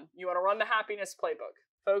number 1. You want to run the happiness playbook.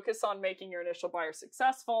 Focus on making your initial buyer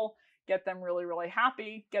successful, get them really, really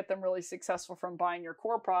happy, get them really successful from buying your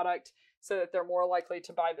core product so that they're more likely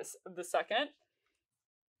to buy the second.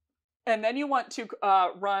 And then you want to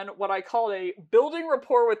run what I call a building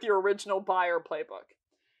rapport with your original buyer playbook.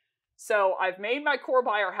 So I've made my core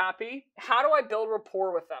buyer happy. How do I build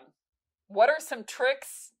rapport with them? What are some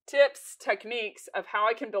tricks, tips, techniques of how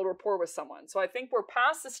I can build rapport with someone? So I think we're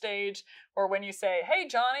past the stage where when you say, hey,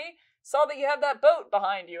 Johnny, saw that you have that boat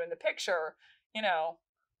behind you in the picture.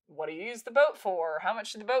 What do you use the boat for? How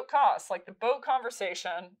much did the boat cost? Like, the boat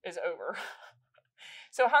conversation is over.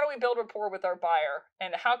 So how do we build rapport with our buyer?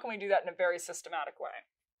 And how can we do that in a very systematic way?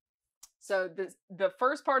 So the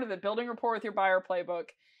first part of the building rapport with your buyer playbook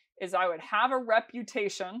is I would have a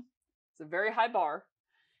reputation. It's a very high bar.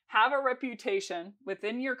 Have a reputation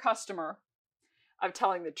within your customer of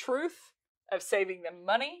telling the truth, of saving them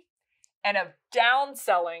money, and of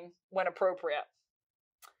downselling when appropriate.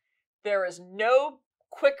 There is no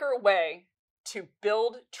quicker way to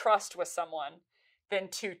build trust with someone than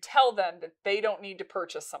to tell them that they don't need to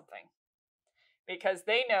purchase something, because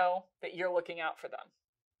they know that you're looking out for them.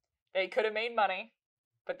 They could have made money,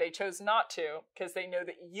 but they chose not to because they know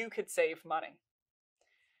that you could save money.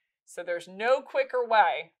 So there's no quicker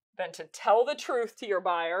way than to tell the truth to your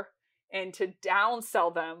buyer and to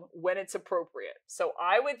downsell them when it's appropriate. So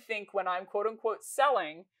I would think when I'm quote unquote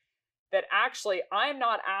selling that actually I'm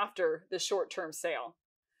not after the short-term sale.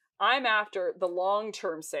 I'm after the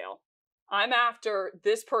long-term sale. I'm after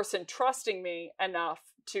this person trusting me enough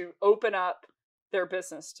to open up their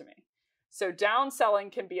business to me. So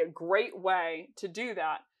downselling can be a great way to do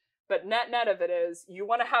that. But net of it is you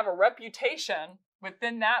want to have a reputation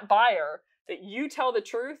within that buyer that you tell the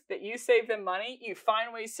truth, that you save them money, you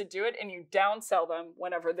find ways to do it, and you downsell them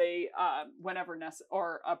whenever necessary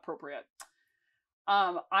or appropriate.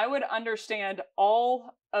 I would understand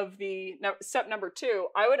all of step number 2,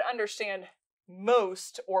 I would understand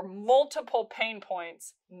most or multiple pain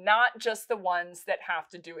points, not just the ones that have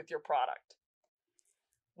to do with your product.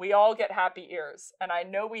 We all get happy ears, and I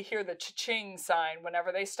know we hear the cha-ching sign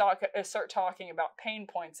whenever they start talking about pain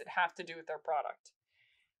points that have to do with their product.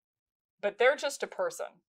 But they're just a person.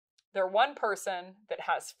 They're one person that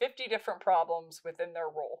has 50 different problems within their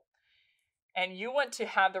role. And you want to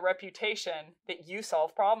have the reputation that you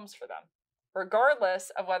solve problems for them,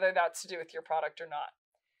 regardless of whether that's to do with your product or not.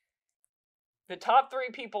 The top 3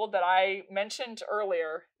 people that I mentioned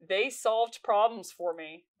earlier, they solved problems for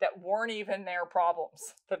me that weren't even their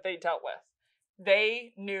problems that they dealt with.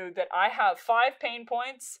 They knew that I have 5 pain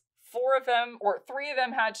points, 4 of them or 3 of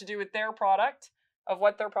them had to do with their product, of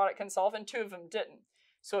what their product can solve, and 2 of them didn't.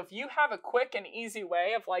 So if you have a quick and easy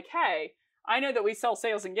way of like, hey, I know that we sell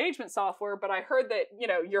sales engagement software, but I heard that,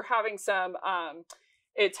 you're having some,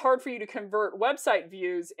 it's hard for you to convert website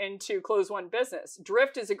views into close one business.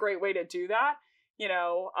 Drift is a great way to do that,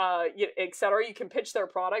 et cetera. You can pitch their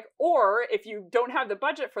product, or if you don't have the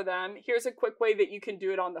budget for them, here's a quick way that you can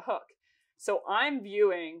do it on the hook. So I'm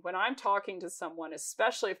viewing, when I'm talking to someone,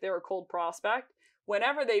 especially if they're a cold prospect,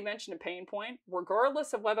 whenever they mention a pain point,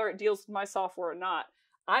 regardless of whether it deals with my software or not,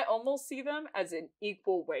 I almost see them as an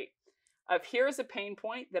equal weight of here's a pain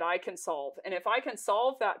point that I can solve. And if I can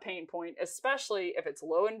solve that pain point, especially if it's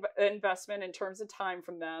low investment in terms of time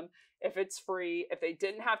from them, if it's free, if they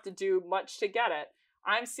didn't have to do much to get it,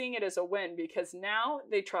 I'm seeing it as a win because now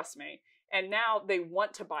they trust me and now they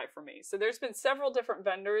want to buy from me. So there's been several different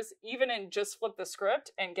vendors, even in just Flip the Script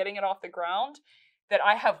and getting it off the ground, that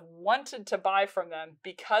I have wanted to buy from them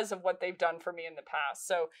because of what they've done for me in the past.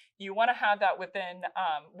 So you want to have that within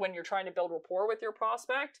when you're trying to build rapport with your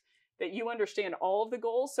prospect, that you understand all of the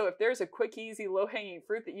goals. So if there's a quick, easy, low-hanging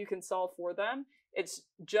fruit that you can solve for them, it's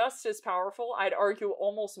just as powerful. I'd argue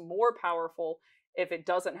almost more powerful if it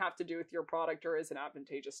doesn't have to do with your product or isn't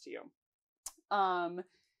advantageous to you.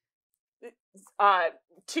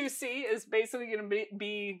 2C is basically going to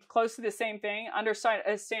be close to the same thing. Understand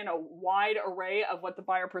a wide array of what the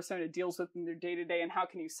buyer persona deals with in their day-to-day and how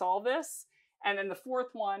can you solve this. And then the fourth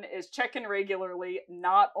one is check in regularly,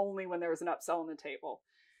 not only when there's an upsell on the table.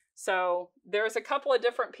 So there's a couple of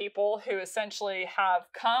different people who essentially have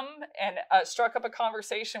come and struck up a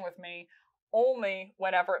conversation with me only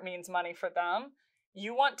whenever it means money for them.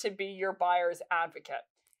 You want to be your buyer's advocate.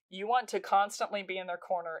 You want to constantly be in their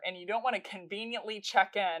corner, and you don't want to conveniently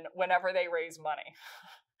check in whenever they raise money,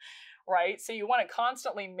 right? So you want to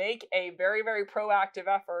constantly make a very, very proactive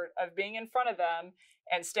effort of being in front of them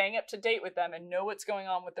and staying up to date with them and know what's going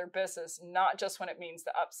on with their business, not just when it means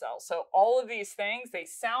the upsell. So all of these things, they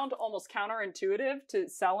sound almost counterintuitive to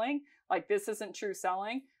selling, like this isn't true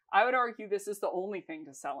selling. I would argue this is the only thing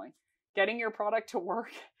to selling. Getting your product to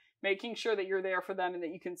work, making sure that you're there for them and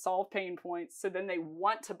that you can solve pain points so then they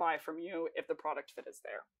want to buy from you if the product fit is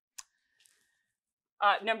there.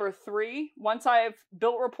 Number 3, once I've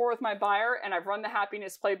built rapport with my buyer and I've run the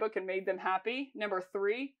happiness playbook and made them happy, number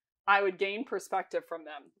 3, I would gain perspective from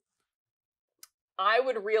them. I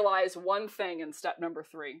would realize one thing in step number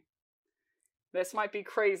 3. This might be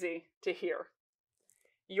crazy to hear.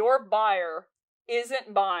 Your buyer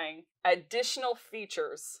isn't buying additional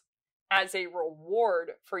features as a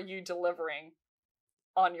reward for you delivering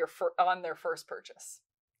on their first purchase.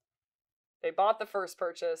 They bought the first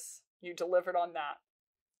purchase, you delivered on that.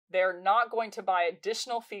 They're not going to buy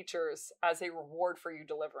additional features as a reward for you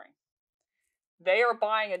delivering. They are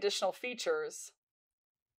buying additional features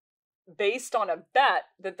based on a bet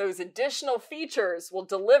that those additional features will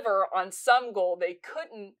deliver on some goal they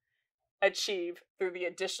couldn't achieve through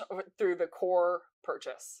the core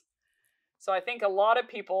purchase. So I think a lot of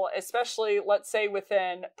people, especially let's say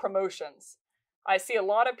within promotions, I see a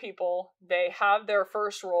lot of people, they have their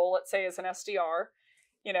first role, let's say as an SDR,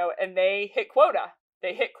 and they hit quota.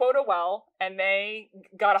 They hit quota well, and they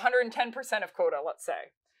got 110% of quota, let's say.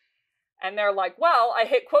 And they're like, well, I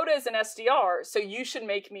hit quota as an SDR, so you should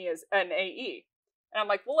make me as an AE. And I'm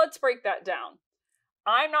like, well, let's break that down.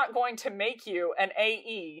 I'm not going to make you an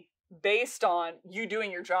AE based on you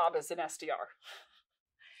doing your job as an SDR.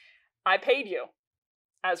 I paid you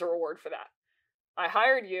as a reward for that. I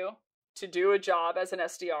hired you to do a job as an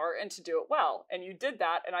SDR and to do it well. And you did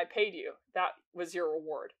that, and I paid you. That was your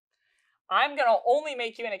reward. I'm going to only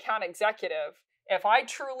make you an account executive if I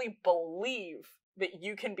truly believe that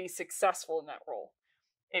you can be successful in that role.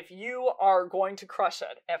 If you are going to crush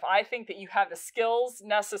it, if I think that you have the skills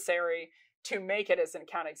necessary to make it as an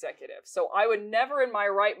account executive. So I would never in my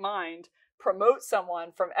right mind promote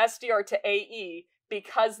someone from SDR to AE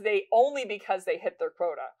because they hit their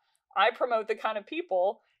quota. I promote the kind of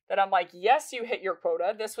people that I'm like, yes, you hit your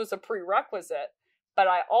quota. This was a prerequisite, but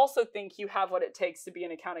I also think you have what it takes to be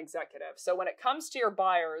an account executive. So when it comes to your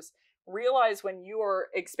buyers, realize when you are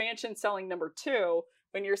expansion selling number 2,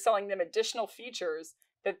 when you're selling them additional features,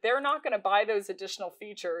 that they're not going to buy those additional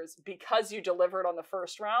features because you delivered on the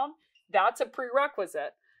first round. That's a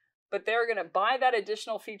prerequisite, but they're going to buy that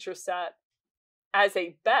additional feature set as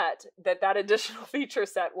a bet that that additional feature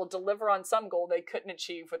set will deliver on some goal they couldn't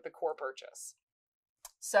achieve with the core purchase.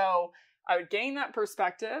 So I would gain that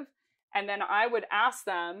perspective, and then I would ask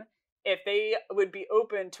them if they would be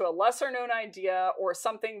open to a lesser known idea or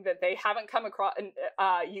something that they haven't come across,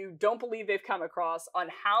 you don't believe they've come across, on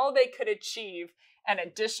how they could achieve an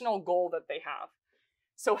additional goal that they have.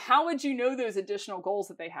 So how would you know those additional goals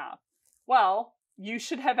that they have? Well, you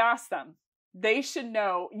should have asked them. They should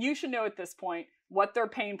know, you should know at this point what their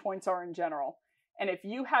pain points are in general. And if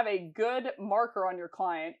you have a good marker on your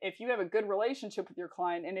client, if you have a good relationship with your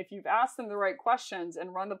client, and if you've asked them the right questions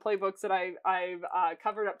and run the playbooks that I've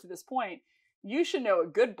covered up to this point, you should know a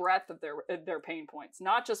good breadth of their pain points,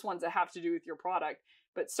 not just ones that have to do with your product,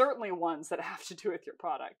 but certainly ones that have to do with your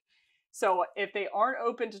product. So if they aren't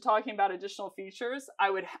open to talking about additional features,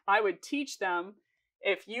 I would teach them.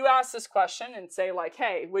 If you ask this question and say like,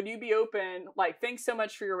 hey, would you be open, like, thanks so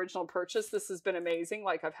much for your original purchase. This has been amazing.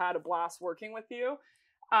 Like, I've had a blast working with you.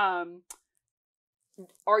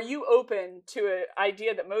 Are you open to an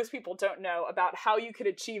idea that most people don't know about how you could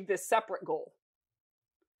achieve this separate goal?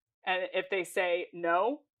 And if they say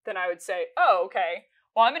no, then I would say, oh, okay.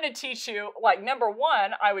 Well, I'm going to teach you, like, number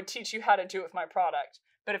one, I would teach you how to do it with my product.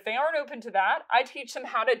 But if they aren't open to that, I teach them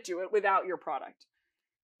how to do it without your product.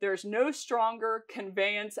 There's no stronger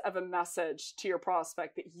conveyance of a message to your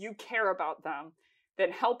prospect that you care about them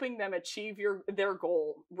than helping them achieve their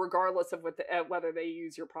goal, regardless of whether they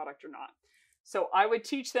use your product or not. So I would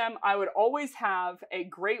teach them. I would always have a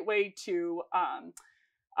great way to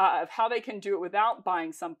of how they can do it without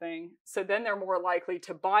buying something. So then they're more likely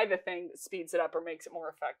to buy the thing that speeds it up or makes it more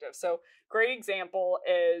effective. So great example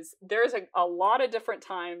is there's a lot of different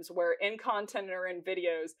times where in content or in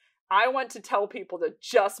videos, I want to tell people to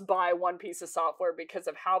just buy one piece of software because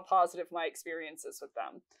of how positive my experience is with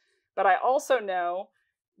them. But I also know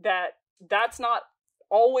that that's not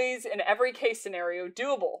always in every case scenario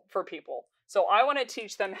doable for people. So I want to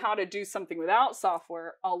teach them how to do something without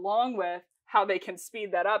software along with how they can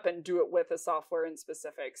speed that up and do it with a software in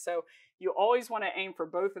specific. So you always want to aim for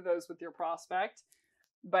both of those with your prospect.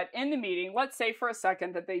 But in the meeting, let's say for a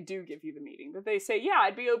second that they do give you the meeting, that they say, yeah,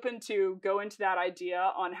 I'd be open to go into that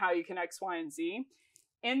idea on how you can X, Y, and Z.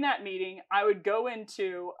 In that meeting, I would go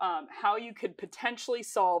into how you could potentially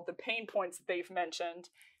solve the pain points that they've mentioned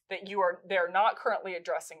that they're not currently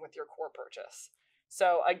addressing with your core purchase.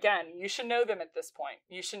 So again, you should know them at this point.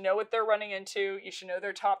 You should know what they're running into. You should know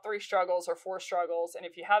their top 3 struggles or 4 struggles. And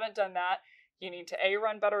if you haven't done that, you need to A,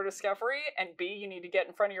 run better discovery, and B, you need to get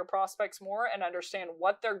in front of your prospects more and understand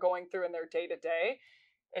what they're going through in their day-to-day,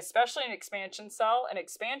 especially an expansion sell. An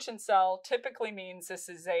expansion sell typically means this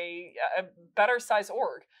is a better size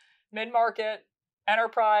org, mid-market,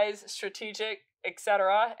 enterprise, strategic,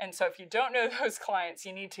 etc. And so if you don't know those clients,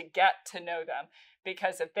 you need to get to know them.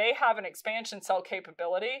 Because if they have an expansion sell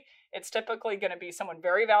capability, it's typically going to be someone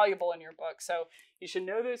very valuable in your book. So you should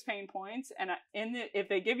know those pain points. And if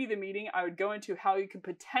they give you the meeting, I would go into how you could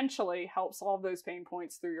potentially help solve those pain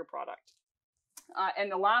points through your product.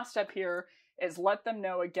 And the last step here is let them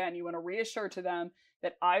know, again, you want to reassure to them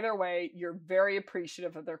that either way, you're very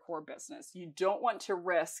appreciative of their core business. You don't want to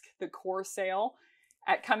risk the core sale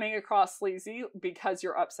at coming across sleazy because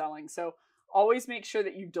you're upselling. So always make sure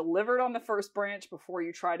that you've delivered on the first branch before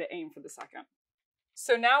you try to aim for the second.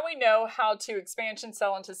 So now we know how to expansion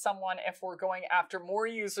sell into someone if we're going after more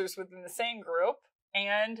users within the same group,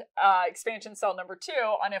 and expansion sell number 2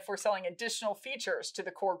 on if we're selling additional features to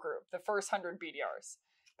the core group, the first 100 BDRs.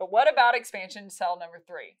 But what about expansion sell number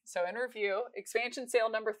 3? So in review, expansion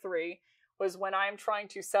sale number 3 was when I'm trying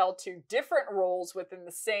to sell to different roles within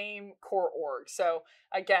the same core org. So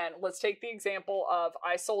again, let's take the example of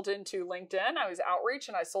I sold into LinkedIn. I was outreach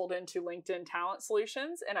and I sold into LinkedIn Talent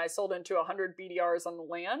Solutions and I sold into 100 BDRs on the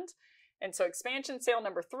land. And so expansion sale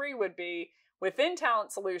number 3 would be within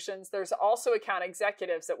Talent Solutions, there's also account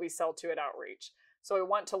executives that we sell to at outreach. So we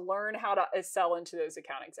want to learn how to sell into those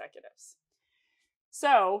account executives.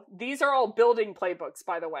 So these are all building playbooks,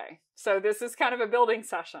 by the way. So this is kind of a building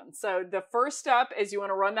session. So the first step is you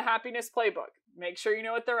want to run the happiness playbook. Make sure you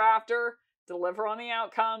know what they're after, deliver on the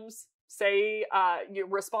outcomes, say you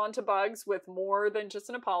respond to bugs with more than just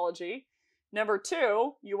an apology. Number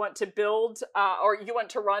 2, you want to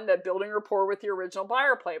run the building rapport with your original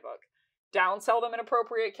buyer playbook. Downsell them in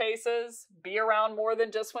appropriate cases, be around more than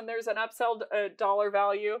just when there's an upsell dollar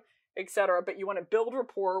value, etc. But you want to build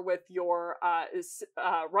rapport with your,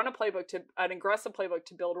 run an aggressive playbook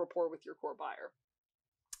to build rapport with your core buyer.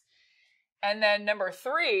 And then number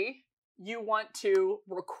 3, you want to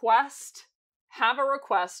have a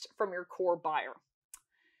request from your core buyer.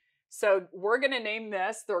 So we're going to name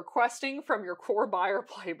this the requesting from your core buyer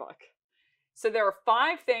playbook. So there are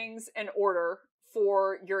 5 things in order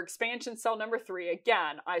for your expansion sell number 3.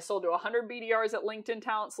 Again, I sold to 100 BDRs at LinkedIn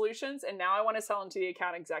Talent Solutions, and now I want to sell into the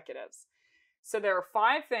account executives. So there are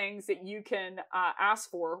 5 things that you can ask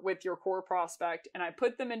for with your core prospect, and I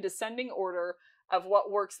put them in descending order of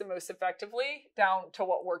what works the most effectively down to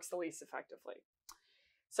what works the least effectively.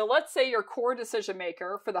 So let's say your core decision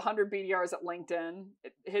maker for the 100 BDRs at LinkedIn,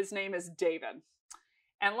 his name is David.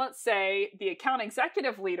 And let's say the account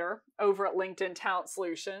executive leader over at LinkedIn Talent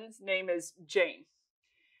Solutions, name is Jane.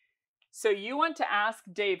 So you want to ask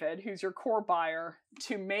David, who's your core buyer,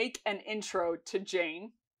 to make an intro to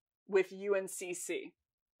Jane with UNCC.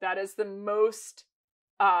 That is the most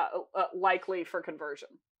likely for conversion.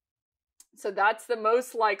 So that's the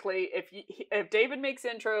most likely if David makes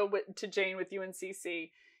intro to Jane with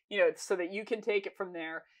UNCC, so that you can take it from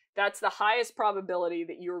there. That's the highest probability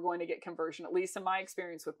that you are going to get conversion, at least in my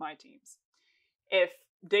experience with my teams. If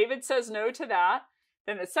David says no to that,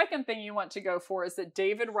 then the second thing you want to go for is that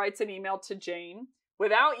David writes an email to Jane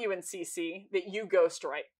without UNCC that you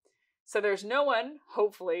ghostwrite. So there's no one,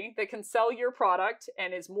 hopefully, that can sell your product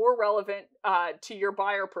and is more relevant to your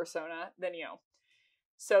buyer persona than you.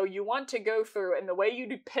 So you want to go through, and the way you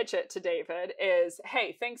do pitch it to David is,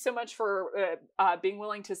 hey, thanks so much for being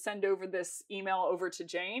willing to send over this email over to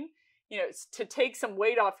Jane, to take some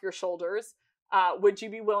weight off your shoulders. Would you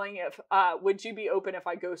be open if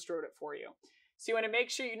I ghost wrote it for you? So you want to make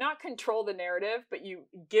sure you not control the narrative, but you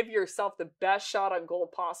give yourself the best shot on goal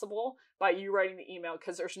possible by you writing the email,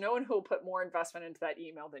 because there's no one who will put more investment into that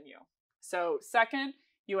email than you. So second,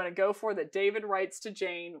 you want to go for that David writes to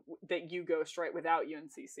Jane that you ghostwrite without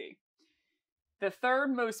UNCC. The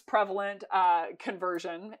third most prevalent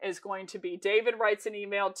conversion is going to be David writes an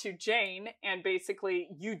email to Jane and basically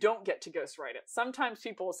you don't get to ghostwrite it. Sometimes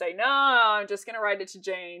people will say, no, I'm just going to write it to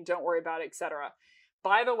Jane. Don't worry about it, etc.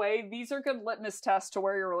 By the way, these are good litmus tests to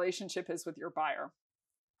where your relationship is with your buyer.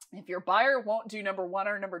 If your buyer won't do number 1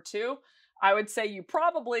 or number 2, I would say you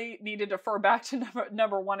probably need to defer back to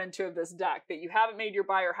number 1 and 2 of this deck, that you haven't made your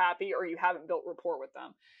buyer happy or you haven't built rapport with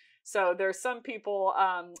them. So there's some people,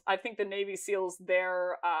 I think the Navy SEALs,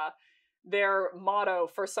 their motto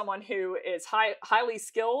for someone who is highly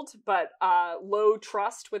skilled but low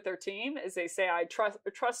trust with their team is they say, I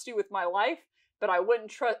trust you with my life, but I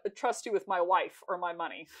wouldn't trust you with my wife or my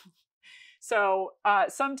money. So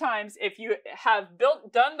sometimes if you have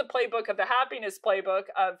done the playbook of the happiness playbook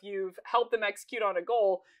of you've helped them execute on a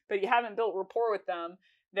goal, but you haven't built rapport with them,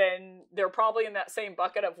 then they're probably in that same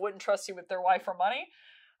bucket of wouldn't trust you with their wife or money,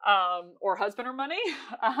 or husband or money.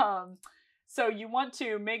 So you want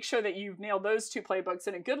to make sure that you've nailed those 2 playbooks,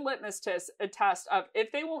 and a good litmus test of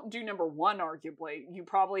if they won't do number 1, arguably, you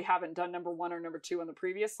probably haven't done number 1 or number 2 on the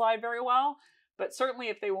previous slide very well. But certainly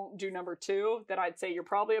if they won't do number 2, then I'd say you're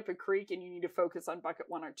probably up a creek and you need to focus on bucket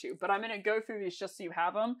 1 or 2. But I'm going to go through these just so you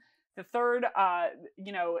have them. The third,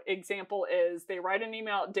 example is they write an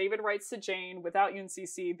email. David writes to Jane without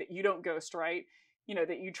UNCC that you don't ghostwrite,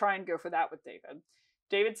 that you try and go for that with David.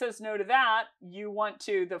 David says no to that. You want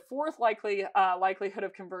to, the fourth likelihood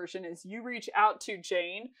of conversion is you reach out to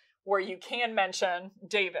Jane where you can mention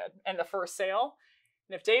David in the first sale.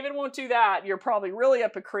 And if David won't do that, you're probably really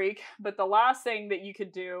up a creek. But the last thing that you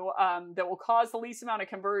could do that will cause the least amount of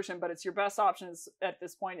conversion, but it's your best options at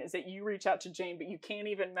this point, is that you reach out to Jane, but you can't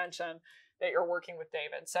even mention that you're working with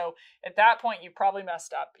David. So at that point, you probably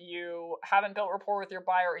messed up. You haven't built rapport with your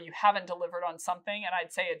buyer, or you haven't delivered on something. And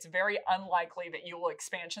I'd say it's very unlikely that you will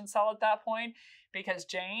expansion sell at that point, because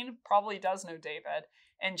Jane probably does know David.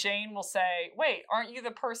 And Jane will say, wait, aren't you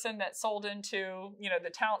the person that sold into, the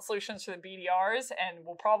talent solutions for the BDRs? And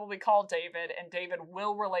will probably call David, and David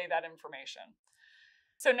will relay that information.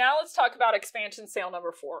 So now let's talk about expansion sale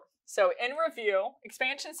number 4. So in review,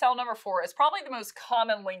 expansion sale number 4 is probably the most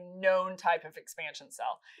commonly known type of expansion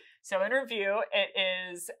sale. So in review,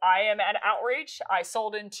 it is, I am at Outreach. I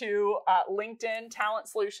sold into LinkedIn talent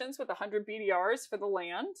solutions with 100 BDRs for the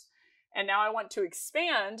land. And now I want to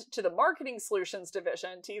expand to the marketing solutions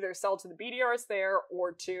division to either sell to the BDRs there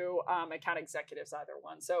or to account executives, either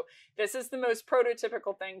one. So this is the most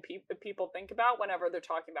prototypical thing people think about whenever they're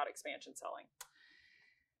talking about expansion selling.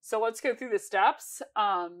 So let's go through the steps.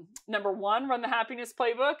 Number 1, run the happiness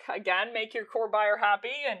playbook. Again, make your core buyer happy,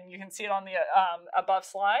 and you can see it on the above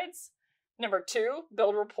slides. Number 2,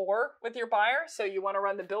 build rapport with your buyer. So you want to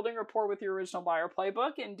run the building rapport with your original buyer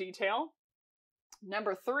playbook in detail.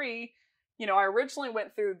 Number 3, I originally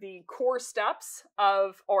went through the core steps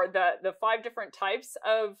or the 5 different types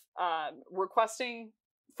of requesting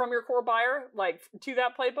from your core buyer, like to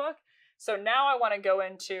that playbook. So now I want to go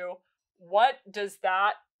into what does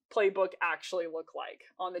that playbook actually look like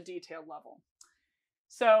on the detailed level.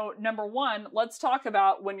 So number 1, let's talk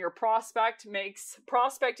about when your prospect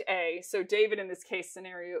A, so David in this case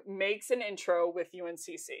scenario, makes an intro with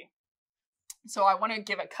UNCC. So I want to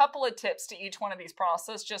give a couple of tips to each one of these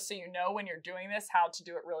processes, just so you know when you're doing this, how to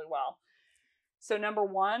do it really well. So number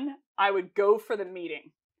 1, I would go for the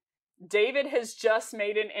meeting. David has just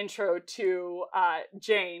made an intro to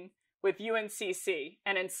Jane with UNCC.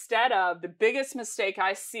 And instead of, the biggest mistake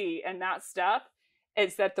I see in that step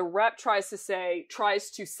is that the rep tries to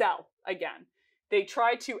sell again. They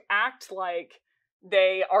try to act like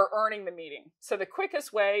they are earning the meeting. So the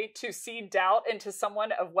quickest way to seed doubt into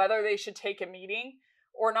someone of whether they should take a meeting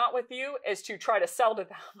or not with you is to try to sell to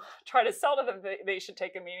them. Try to sell to them they should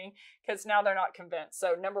take a meeting, because now they're not convinced.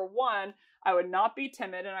 So number one, I would not be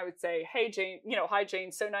timid, and I would say, hey, Jane, hi,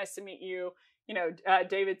 Jane, so nice to meet you.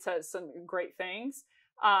 David says some great things.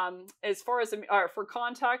 As far as for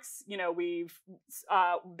context, we've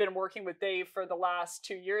been working with Dave for the last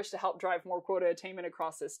 2 years to help drive more quota attainment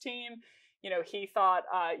across this team. He thought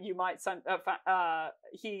you might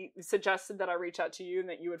he suggested that I reach out to you and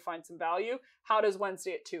that you would find some value. How does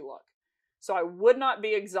Wednesday at 2 look? So I would not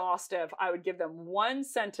be exhaustive. I would give them one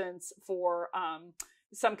sentence for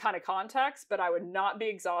some kind of context, but I would not be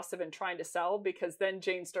exhaustive in trying to sell, because then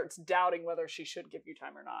Jane starts doubting whether she should give you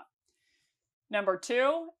time or not. Number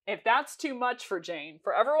two, if that's too much for Jane,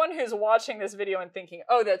 for everyone who's watching this video and thinking,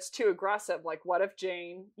 oh, that's too aggressive, like what if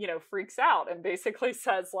Jane, freaks out and basically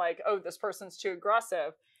says like, oh, this person's too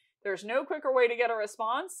aggressive. There's no quicker way to get a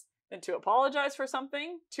response than to apologize for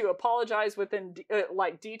something, to apologize within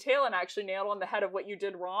detail and actually nail on the head of what you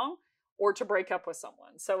did wrong, or to break up with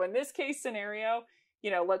someone. So in this case scenario,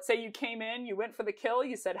 let's say you came in, you went for the kill,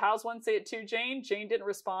 you said, how's Wednesday at 2, Jane? Jane didn't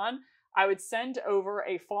respond. I would send over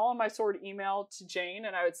a fall on my sword email to Jane,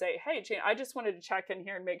 and I would say, hey, Jane, I just wanted to check in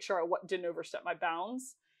here and make sure I didn't overstep my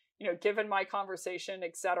bounds, given my conversation,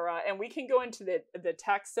 etc. And we can go into the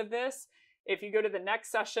text of this. If you go to the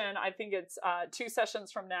next session, I think it's 2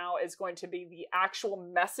 sessions from now, is going to be the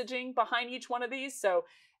actual messaging behind each one of these. So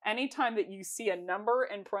anytime that you see a number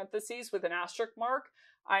in parentheses with an asterisk mark,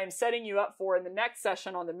 I am setting you up for, in the next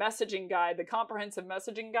session on the messaging guide, the comprehensive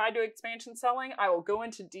messaging guide to expansion selling. I will go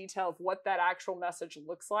into detail of what that actual message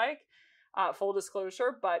looks like, full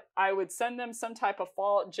disclosure, but I would send them some type of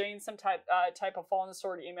type of fall on the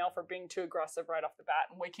sword email for being too aggressive right off the bat,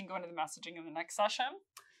 and we can go into the messaging in the next session.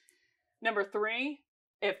 Number 3,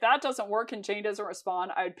 if that doesn't work and Jane doesn't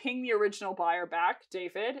respond, I would ping the original buyer back,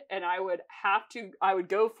 David, and I would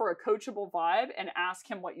go for a coachable vibe and ask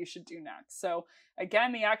him what you should do next. So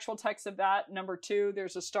again, the actual text of that, number 2,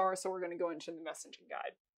 there's a star, so we're going to go into the messaging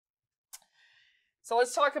guide. So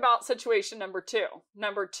let's talk about situation number 2.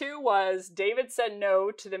 Number 2 was David said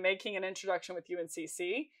no to the making an introduction with you in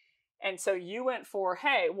CC. And so you went for,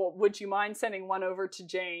 hey, well, would you mind sending one over to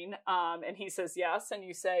Jane? And he says yes. And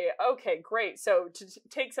you say, okay, great. So to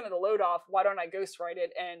take some of the load off, why don't I ghostwrite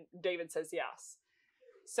it? And David says yes.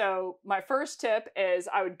 So my first tip is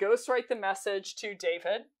I would ghostwrite the message to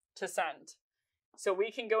David to send. So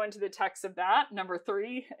we can go into the text of that, number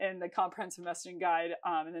 3, in the comprehensive messaging guide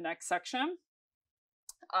in the next section.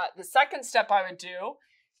 The second step I would do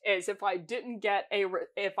is if I didn't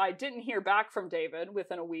hear back from David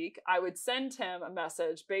within a week, I would send him a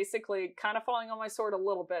message, basically kind of falling on my sword a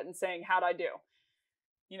little bit and saying, how'd I do?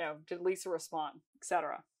 Did Lisa respond,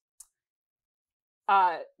 etc.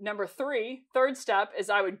 Number 3, third step is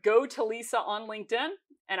I would go to Lisa on LinkedIn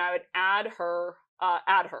and I would add her.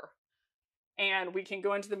 And we can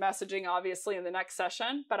go into the messaging, obviously, in the next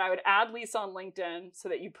session, but I would add Lisa on LinkedIn so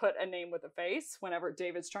that you put a name with a face whenever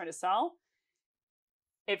David's trying to sell.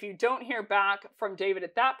 If you don't hear back from David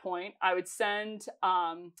at that point, I would send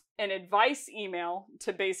an advice email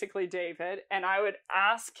to basically David, and I would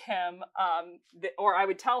ask him, or I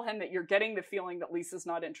would tell him that you're getting the feeling that Lisa's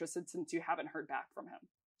not interested since you haven't heard back from him.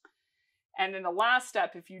 And then the last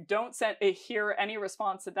step, if you don't hear any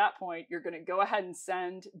response at that point, you're going to go ahead and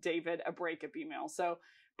send David a breakup email. So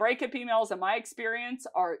breakup emails, in my experience,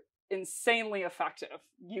 are insanely effective.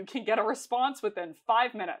 You can get a response within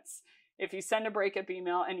 5 minutes. If you send a breakup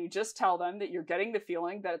email and you just tell them that you're getting the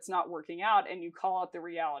feeling that it's not working out and you call out the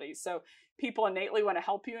reality. So people innately want to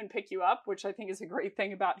help you and pick you up, which I think is a great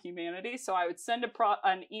thing about humanity. So I would send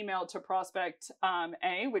an email to prospect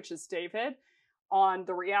A, which is David, on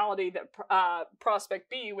the reality that prospect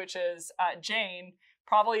B, which is Jane,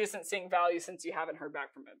 probably isn't seeing value since you haven't heard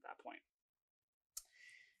back from him at that point.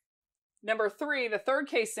 Number 3, the third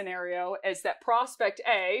case scenario is that prospect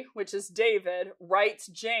A, which is David, writes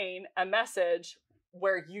Jane a message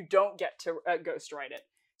where you don't get to ghostwrite it.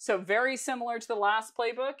 So very similar to the last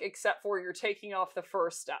playbook, except for you're taking off the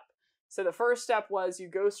first step. So the first step was you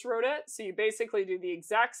ghostwrote it. So you basically do the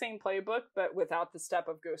exact same playbook, but without the step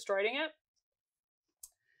of ghostwriting it.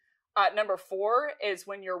 Number 4 is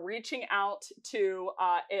when you're reaching out to,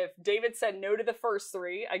 if David said no to the first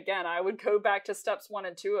 3, again, I would go back to steps 1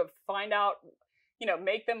 and 2 of find out,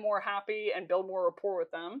 make them more happy and build more rapport with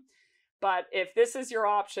them. But if this is your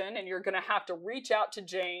option and you're going to have to reach out to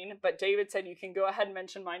Jane, but David said you can go ahead and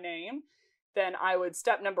mention my name, then I would,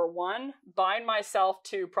 step number 1, bind myself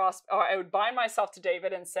to I would bind myself to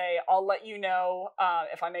David and say, I'll let you know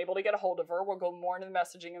if I'm able to get a hold of her. We'll go more into the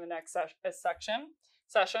messaging in the next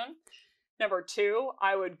session. Number 2,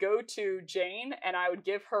 I would go to Jane and I would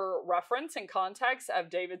give her reference and context of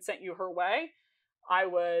David sent you her way. I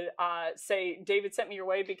would say, David sent me your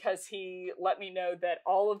way because he let me know that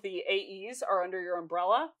all of the AEs are under your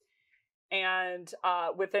umbrella and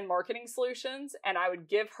within Marketing Solutions, and I would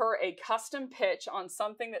give her a custom pitch on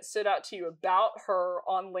something that stood out to you about her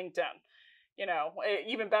on LinkedIn. You know,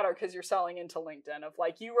 even better because you're selling into LinkedIn, of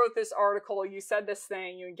like, you wrote this article, you said this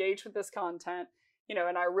thing, you engaged with this content, you know,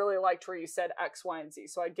 and I really liked where you said X, Y, and Z.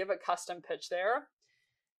 So I'd give a custom pitch there.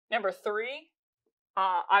 Number 3,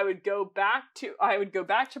 I would go back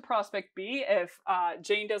to prospect B if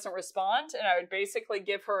Jane doesn't respond, and I would basically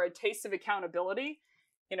give her a taste of accountability.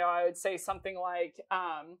 You know, I would say something like,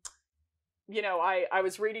 you know, I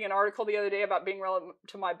was reading an article the other day about being relevant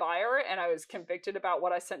to my buyer, and I was convicted about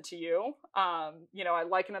what I sent to you. You know, I'd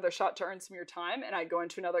like another shot to earn some of your time, and I'd go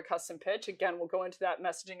into another custom pitch. Again, we'll go into that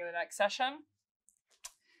messaging in the next session.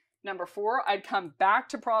 Number 4, I'd come back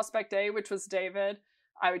to prospect A, which was David.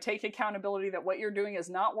 I would take accountability that what you're doing is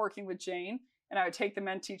not working with Jane, and I would take the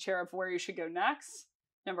mentee chair of where you should go next.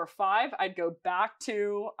 Number 5, I'd go back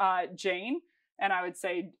to Jane, and I would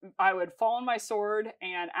say, I would fall on my sword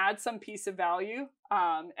and add some piece of value,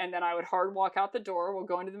 and then I would hard walk out the door. We'll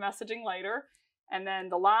go into the messaging later. And then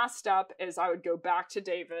the last step is I would go back to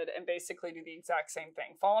David and basically do the exact same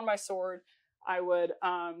thing. Fall on my sword. I would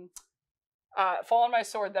fall on my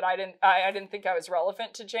sword that I didn't think I was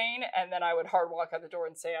relevant to Jane, and then I would hard walk out the door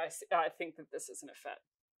and say, I think that this isn't a fit.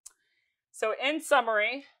 So in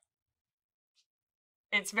summary,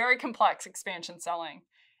 it's very complex expansion selling.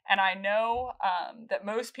 And I know that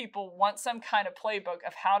most people want some kind of playbook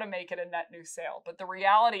of how to make it a net new sale. But the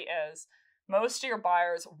reality is, most of your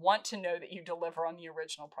buyers want to know that you deliver on the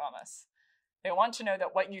original promise. They want to know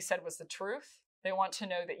that what you said was the truth. They want to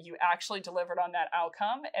know that you actually delivered on that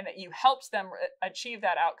outcome and that you helped them achieve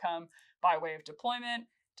that outcome by way of deployment,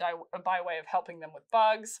 by way of helping them with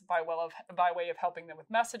bugs, by way of helping them with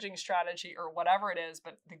messaging strategy or whatever it is.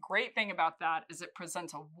 But the great thing about that is it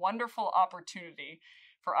presents a wonderful opportunity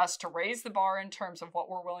for us to raise the bar in terms of what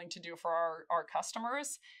we're willing to do for our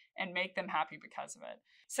customers and make them happy because of it.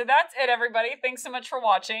 So that's it, everybody. Thanks so much for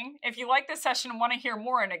watching. If you like this session and want to hear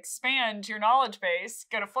more and expand your knowledge base,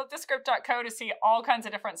 go to flipthescript.co to see all kinds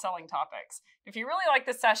of different selling topics. If you really like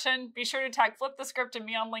this session, be sure to tag Flip the Script and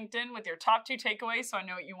me on LinkedIn with your top 2 takeaways so I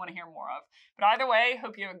know what you want to hear more of. But either way,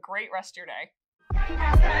 hope you have a great rest of your day.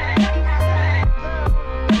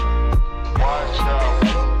 Watch out.